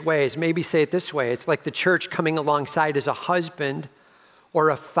various ways. Maybe say it this way, it's like the church coming alongside as a husband or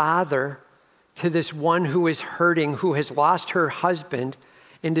a father to this one who is hurting, who has lost her husband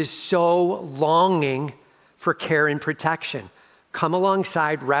and is so longing for care and protection. Come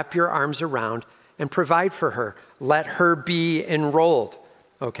alongside, wrap your arms around, and provide for her. Let her be enrolled,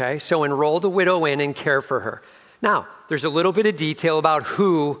 okay? So enroll the widow in and care for her. Now, there's a little bit of detail about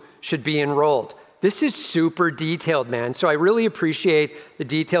who should be enrolled. This is super detailed, man. So I really appreciate the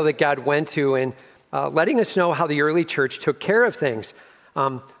detail that God went to in letting us know how the early church took care of things.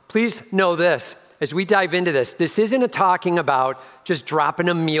 Please know this, as we dive into this, this isn't a talking about just dropping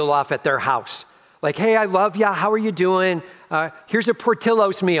a meal off at their house. Like, hey, I love you, how are you doing? Here's a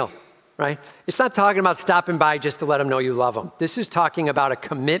Portillo's meal, right? It's not talking about stopping by just to let them know you love them. This is talking about a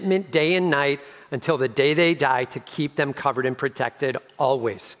commitment day and night until the day they die to keep them covered and protected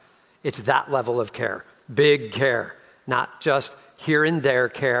always. It's that level of care, big care, not just here and there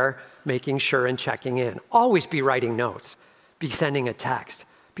care, making sure and checking in. Always be writing notes, be sending a text,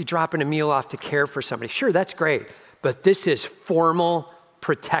 be dropping a meal off to care for somebody. Sure, that's great, but this is formal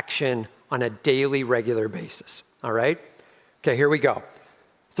protection on a daily, regular basis, all right? Okay, here we go.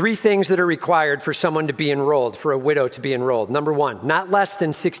 3 things that are required for someone to be enrolled, for a widow to be enrolled. Number 1, not less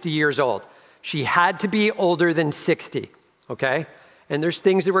than 60 years old. She had to be older than 60, okay? And there's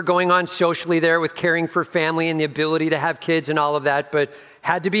things that were going on socially there with caring for family and the ability to have kids and all of that, but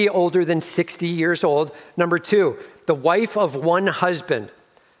had to be older than 60 years old. Number 2, the wife of one husband.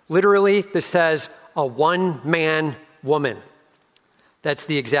 Literally, this says a one-man woman. That's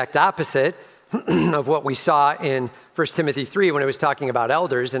the exact opposite of what we saw in 1 Timothy 3 when it was talking about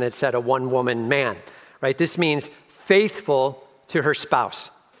elders and it said a one-woman man, right? This means faithful to her spouse,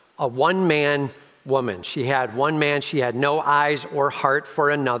 a one-man woman. She had one man. She had no eyes or heart for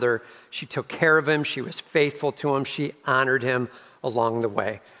another. She took care of him. She was faithful to him. She honored him along the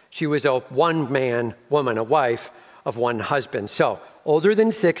way. She was a one-man woman, a wife of one husband. So older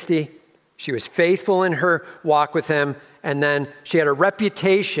than 60, she was faithful in her walk with him, and then she had a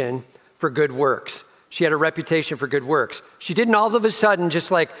reputation for good works. She had a reputation for good works. She didn't all of a sudden just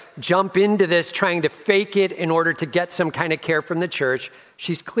like jump into this trying to fake it in order to get some kind of care from the church.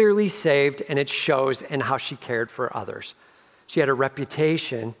 She's clearly saved, and it shows in how she cared for others. She had a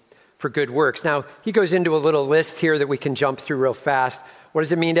reputation for good works. Now, he goes into a little list here that we can jump through real fast. What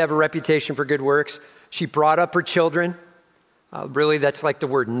does it mean to have a reputation for good works? She brought up her children. Really, that's like the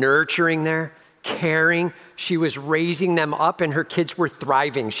word nurturing there, caring. She was raising them up, and her kids were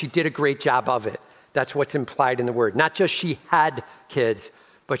thriving. She did a great job of it. That's what's implied in the word. Not just she had kids,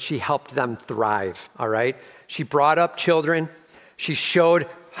 but she helped them thrive, all right? She brought up children. She showed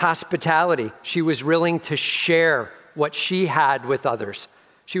hospitality. She was willing to share what she had with others.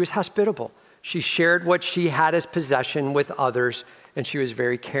 She was hospitable. She shared what she had as possession with others, and she was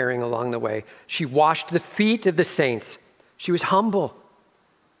very caring along the way. She washed the feet of the saints. She was humble.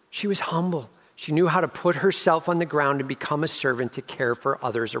 She was humble. She knew how to put herself on the ground and become a servant to care for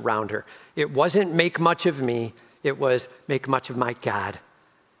others around her. It wasn't make much of me. It was make much of my God,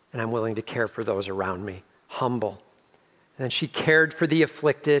 and I'm willing to care for those around me. Humble. And then she cared for the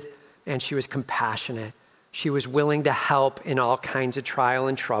afflicted, and she was compassionate. She was willing to help in all kinds of trial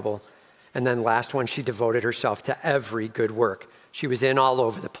and trouble. And then last one, she devoted herself to every good work. She was in all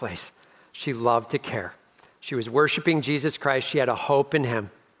over the place. She loved to care. She was worshiping Jesus Christ. She had a hope in him.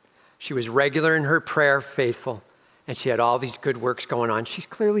 She was regular in her prayer, faithful, and she had all these good works going on. She's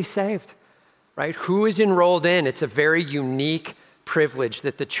clearly saved, right? Who is enrolled in? It's a very unique privilege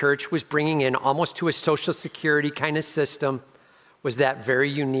that the church was bringing in almost to a Social Security kind of system, was that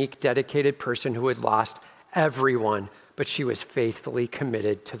very unique, dedicated person who had lost everyone, but she was faithfully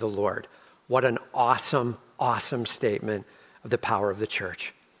committed to the Lord. What an awesome, awesome statement of the power of the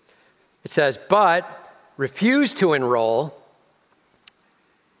church. It says, but refuse to enroll.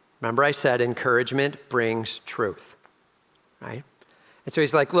 Remember I said encouragement brings truth, right? And so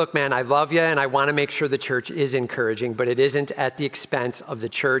he's like, look, man, I love you and I want to make sure the church is encouraging, but it isn't at the expense of the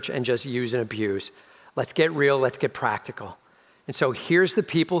church and just use and abuse. Let's get real, let's get practical. And so here's the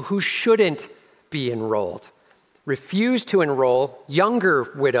people who shouldn't be enrolled. Refuse to enroll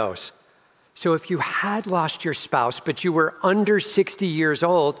younger widows. So if you had lost your spouse, but you were under 60 years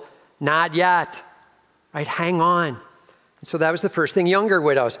old, not yet, right? Hang on. And so that was the first thing, younger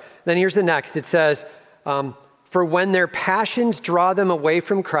widows. Then here's the next. It says, for when their passions draw them away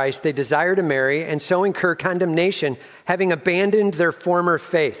from Christ, they desire to marry and so incur condemnation, having abandoned their former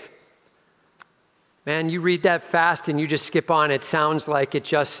faith. Man, you read that fast and you just skip on. It sounds like it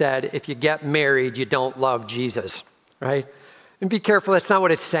just said, if you get married, you don't love Jesus, right? And be careful, that's not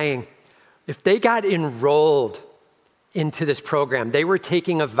what it's saying. If they got enrolled into this program, they were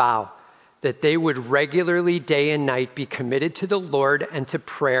taking a vow that they would regularly, day and night, be committed to the Lord and to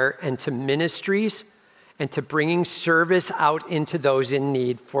prayer and to ministries and to bringing service out into those in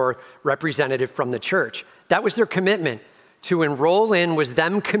need for representative from the church. That was their commitment. To enroll in was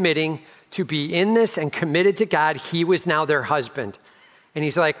them committing to be in this and committed to God. He was now their husband. And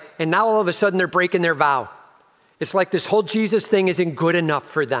he's like, and now all of a sudden they're breaking their vow. It's like this whole Jesus thing isn't good enough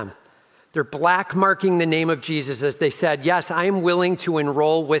for them. They're black marking the name of Jesus as they said, yes, I am willing to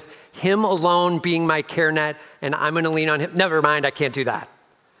enroll with him alone being my care net, and I'm going to lean on him. Never mind, I can't do that.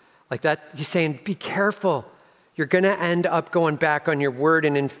 Like that, he's saying, be careful. You're going to end up going back on your word,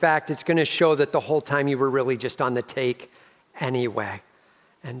 and in fact, it's going to show that the whole time you were really just on the take anyway.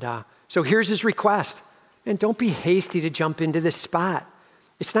 And so here's his request. And don't be hasty to jump into this spot.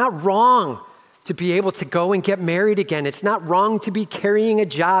 It's not wrong to be able to go and get married again. It's not wrong to be carrying a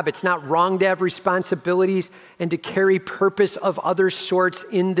job. It's not wrong to have responsibilities and to carry purpose of other sorts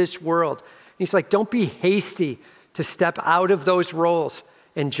in this world. And he's like, don't be hasty to step out of those roles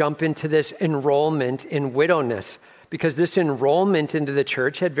and jump into this enrollment in widowness, because this enrollment into the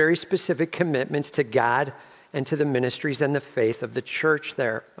church had very specific commitments to God and to the ministries and the faith of the church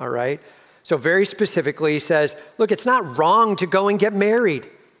there, all right? So very specifically, he says, look, it's not wrong to go and get married,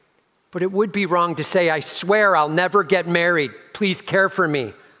 but it would be wrong to say, I swear I'll never get married. Please care for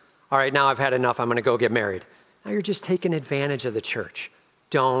me. All right, now I've had enough. I'm going to go get married. Now you're just taking advantage of the church.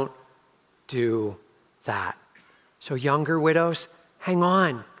 Don't do that. So younger widows, hang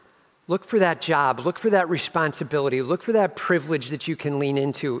on. Look for that job. Look for that responsibility. Look for that privilege that you can lean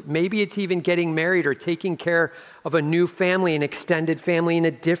into. Maybe it's even getting married or taking care of a new family, an extended family in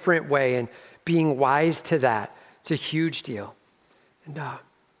a different way, and being wise to that. It's a huge deal. And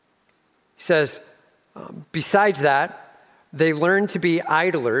he says, besides that, they learn to be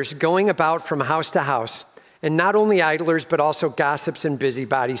idlers, going about from house to house, and not only idlers, but also gossips and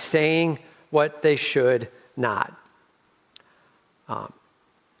busybodies, saying what they should not.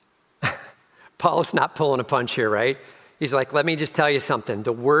 Paul's not pulling a punch here, right? He's like, let me just tell you something.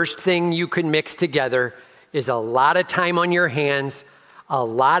 The worst thing you can mix together is a lot of time on your hands, a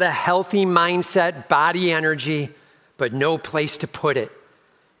lot of healthy mindset, body energy, but no place to put it.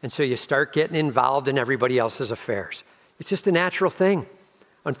 And so you start getting involved in everybody else's affairs. It's just a natural thing.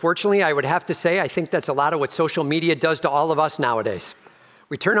 Unfortunately, I would have to say, I think that's a lot of what social media does to all of us nowadays.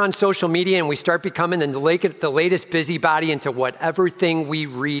 We turn on social media and we start becoming the latest busybody into whatever thing we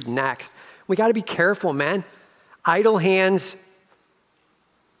read next. We got to be careful, man. Idle hands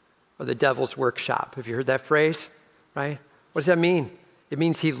are the devil's workshop. Have you heard that phrase, right? What does that mean? It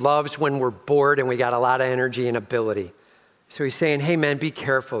means he loves when we're bored and we got a lot of energy and ability. So he's saying, hey, man, be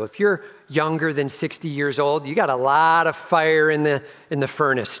careful. If you're younger than 60 years old, you got a lot of fire in the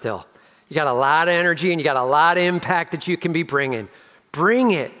furnace still. You got a lot of energy and you got a lot of impact that you can be bringing.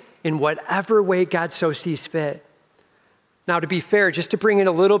 Bring it in whatever way God so sees fit. Now, to be fair, just to bring in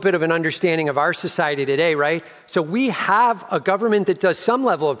a little bit of an understanding of our society today, right? So we have a government that does some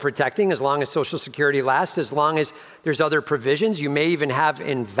level of protecting as long as Social Security lasts, as long as there's other provisions. You may even have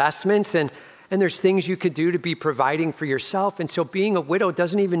investments and there's things you could do to be providing for yourself. And so being a widow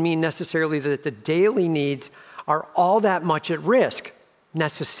doesn't even mean necessarily that the daily needs are all that much at risk,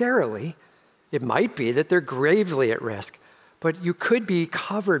 necessarily. It might be that they're gravely at risk, but you could be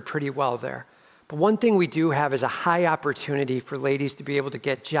covered pretty well there. But one thing we do have is a high opportunity for ladies to be able to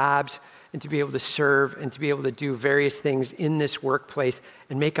get jobs and to be able to serve and to be able to do various things in this workplace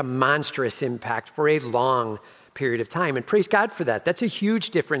and make a monstrous impact for a long period of time. And praise God for that. That's a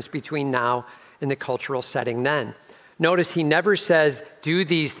huge difference between now and the cultural setting then. Notice he never says, do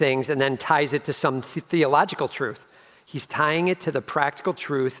these things and then ties it to some theological truth. He's tying it to the practical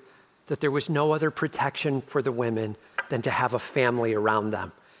truth that there was no other protection for the women than to have a family around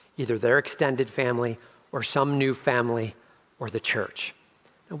them. Either their extended family or some new family or the church.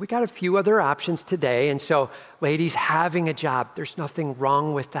 And we got a few other options today. And so ladies, having a job, there's nothing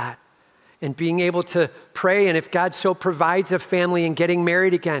wrong with that. and being able to pray. And if God so provides a family and getting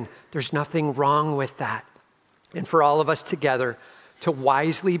married again, there's nothing wrong with that. And for all of us together to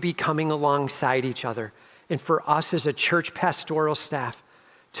wisely be coming alongside each other. And for us as a church pastoral staff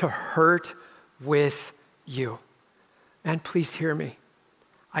to hurt with you. And please hear me.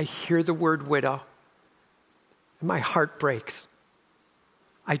 I hear the word widow, and my heart breaks.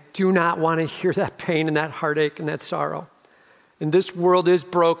 I do not want to hear that pain and that heartache and that sorrow. And this world is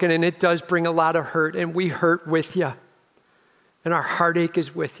broken, and it does bring a lot of hurt, and we hurt with you. And our heartache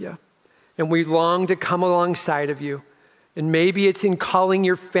is with you. And we long to come alongside of you. And maybe it's in calling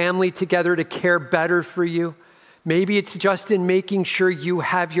your family together to care better for you. Maybe it's just in making sure you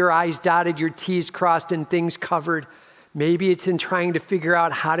have your I's dotted, your T's crossed, and things covered. Maybe it's in trying to figure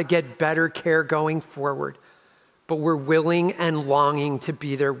out how to get better care going forward. But we're willing and longing to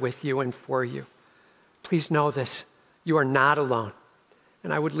be there with you and for you. Please know this. You are not alone.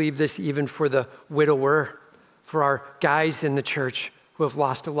 And I would leave this even for the widower, for our guys in the church who have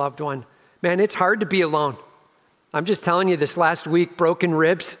lost a loved one. Man, it's hard to be alone. I'm just telling you, this last week, broken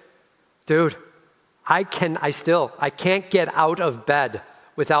ribs. Dude, I can't get out of bed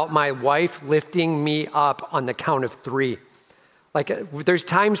without my wife lifting me up on the count of 3. Like, there's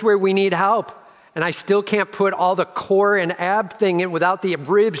times where we need help, and I still can't put all the core and ab thing in without the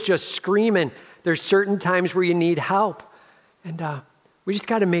ribs just screaming. There's certain times where you need help, and we just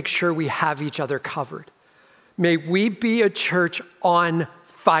got to make sure we have each other covered. May we be a church on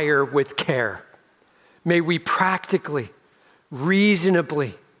fire with care. May we practically,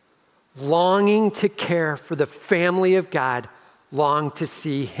 reasonably, longing to care for the family of God, long to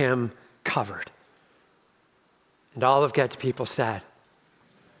see him covered. And all of God's people said,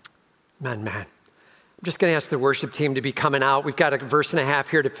 man. I'm just going to ask the worship team to be coming out. We've got a verse and a half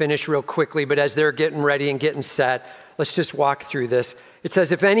here to finish real quickly, but as they're getting ready and getting set, let's just walk through this. It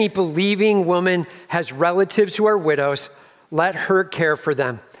says, if any believing woman has relatives who are widows, let her care for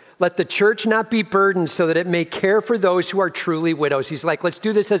them. Let the church not be burdened so that it may care for those who are truly widows. He's like, let's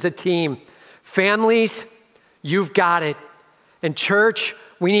do this as a team. Families, you've got it. And church,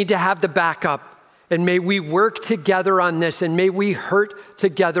 we need to have the backup. And may we work together on this, and may we hurt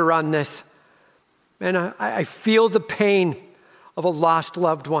together on this. And I feel the pain of a lost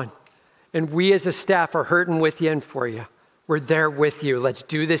loved one. And we as a staff are hurting with you and for you. We're there with you. Let's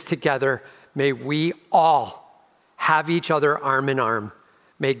do this together. May we all have each other arm in arm.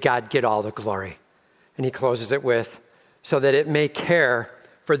 May God get all the glory. And he closes it with, so that it may care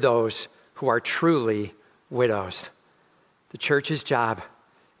for those who are truly widows. The church's job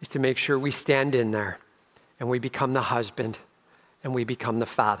is to make sure we stand in there and we become the husband and we become the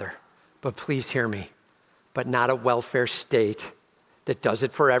father. But please hear me, but not a welfare state that does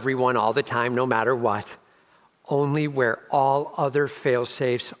it for everyone all the time, no matter what. Only where all other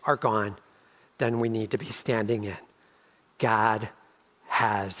fail-safes are gone, then we need to be standing in. God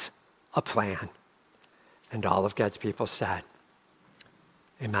has a plan. And all of God's people said,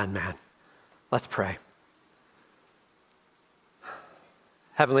 amen, man. Let's pray.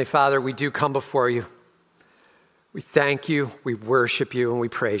 Heavenly Father, we do come before you. We thank you, we worship you, and we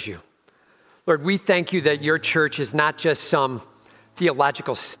praise you. Lord, we thank you that your church is not just some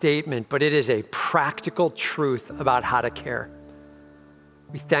theological statement, but it is a practical truth about how to care.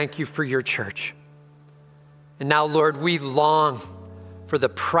 We thank you for your church. And now, Lord, we long for the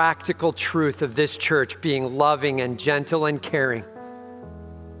practical truth of this church being loving and gentle and caring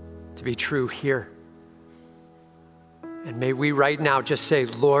to be true here. And may we right now just say,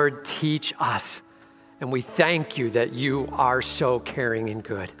 Lord, teach us. And we thank you that you are so caring and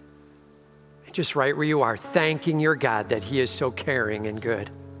good. And just right where you are, thanking your God that he is so caring and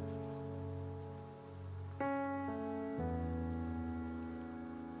good.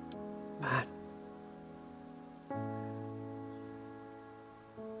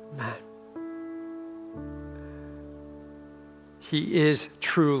 Man. He is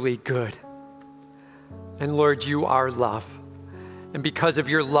truly good. And Lord, you are love. And because of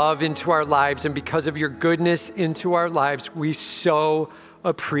your love into our lives and because of your goodness into our lives, we so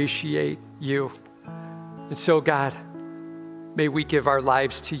appreciate you. And so, God, may we give our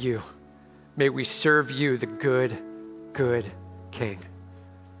lives to you. May we serve you, the good, good King.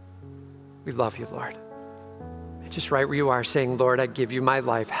 We love you, Lord. And just right where you are, saying, Lord, I give you my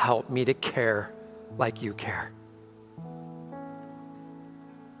life. Help me to care like you care.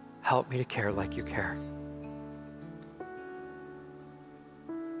 Help me to care like you care.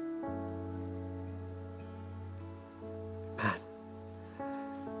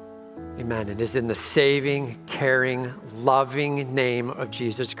 Amen. It is in the saving, caring, loving name of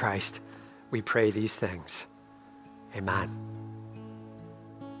Jesus Christ we pray these things. Amen.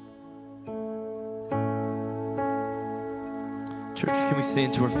 Church, can we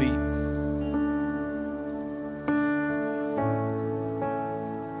stand to our feet?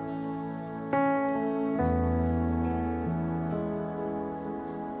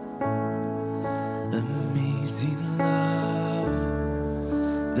 Amazing love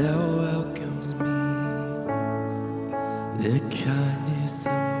that welcomes me, the kindness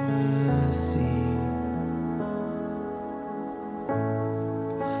and mercy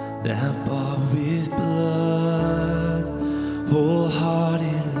that bought with blood wholeheartedly,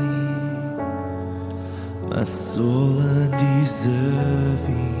 my soul undeserving.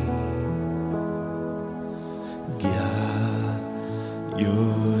 God,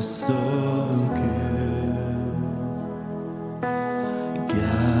 you're so good.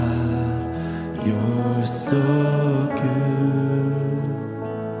 God, you're so good.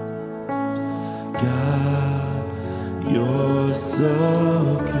 God, you're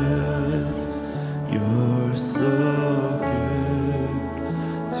so good. You're so good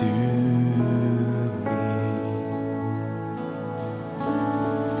to me.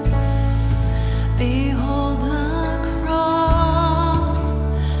 Behold the cross,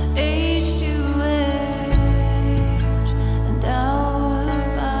 age to age, and hour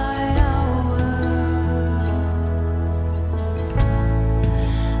by hour.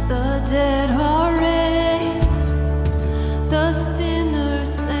 The dead are raised, the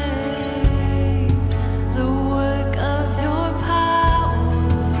sinners saved, the work of your power.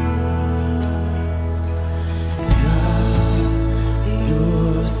 God,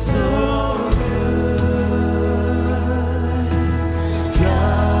 you're so good.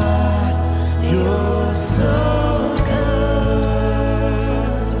 God, you're so good.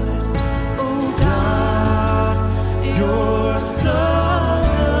 Oh God, you're so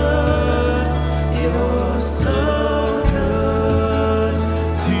good. You're so good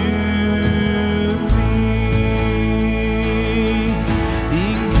to me.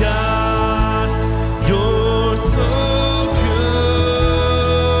 In God, you're so good.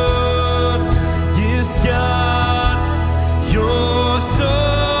 Yes, God, you're so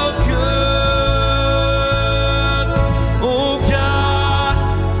good. Oh God,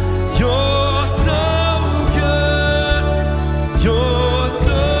 you're so good. You're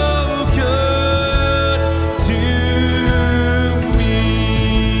so good to me.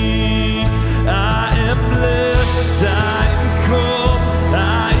 I am blessed, I am called, I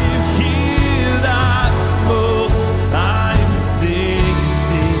am healed, I am whole, I am saved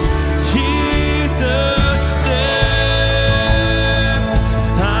in Jesus' name.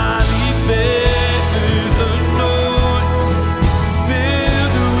 Highly favored, anointed,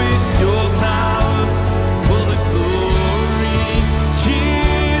 filled with your power, for the glory in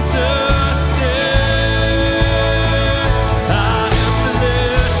Jesus' name. I am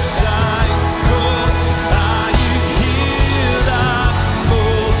blessed, I am called, I am healed, I am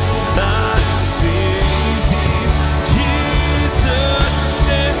whole, I am saved in Jesus'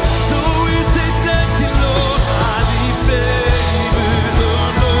 name. So we say thank you, Lord. Highly favored,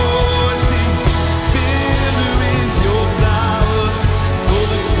 anointing, filled with your power, for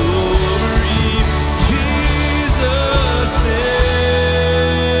the glory in Jesus' name.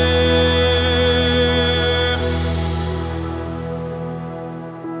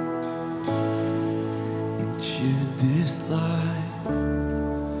 Into this life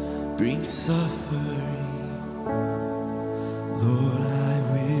brings suffering, Lord, I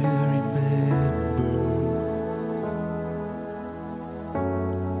will remember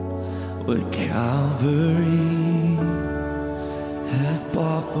what Calvary has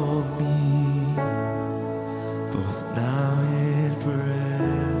bought for me, both now and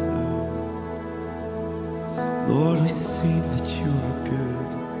forever. Lord, we sing that you are good.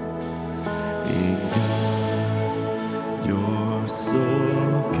 In God, you're so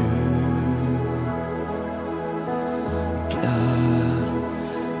good. God,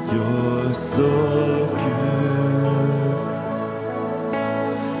 you're so good.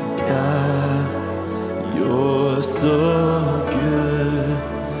 God, you're so good.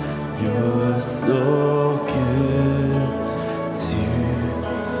 You're so good to.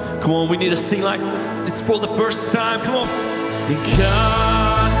 Come on, we need to sing like this for the first time. Come on. And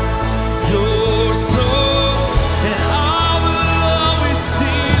God, you're so, and I will always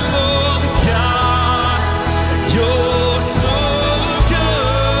sing, Lord, God, you're so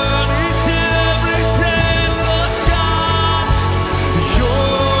good each and every day, Lord God,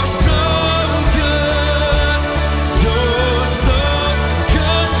 you're so good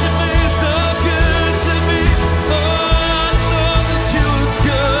to me, so good to me, Lord, I know that you're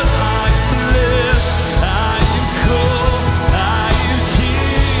good, I am blessed, I am cold, I am healed.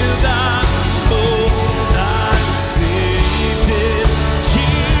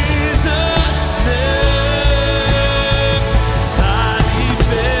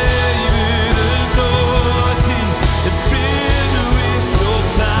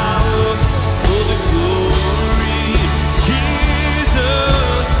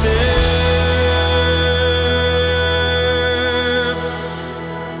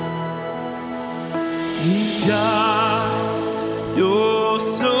 God, you're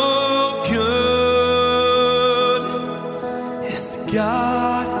so good. Yes,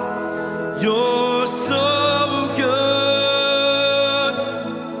 God, you're so good.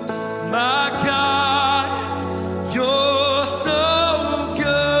 My God, you're so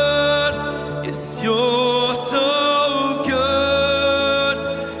good. Yes, you're so good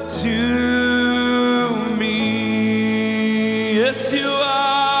to me. Yes, you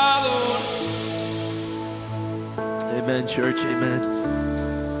are, Lord. Amen, church. Amen.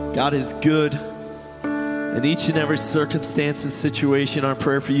 God is good. In each and every circumstance and situation, our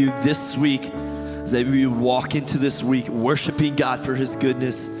prayer for you this week is that we would walk into this week worshiping God for his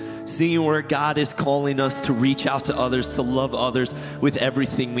goodness, seeing where God is calling us to reach out to others, to love others with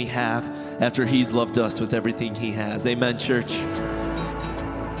everything we have after he's loved us with everything he has. Amen, church.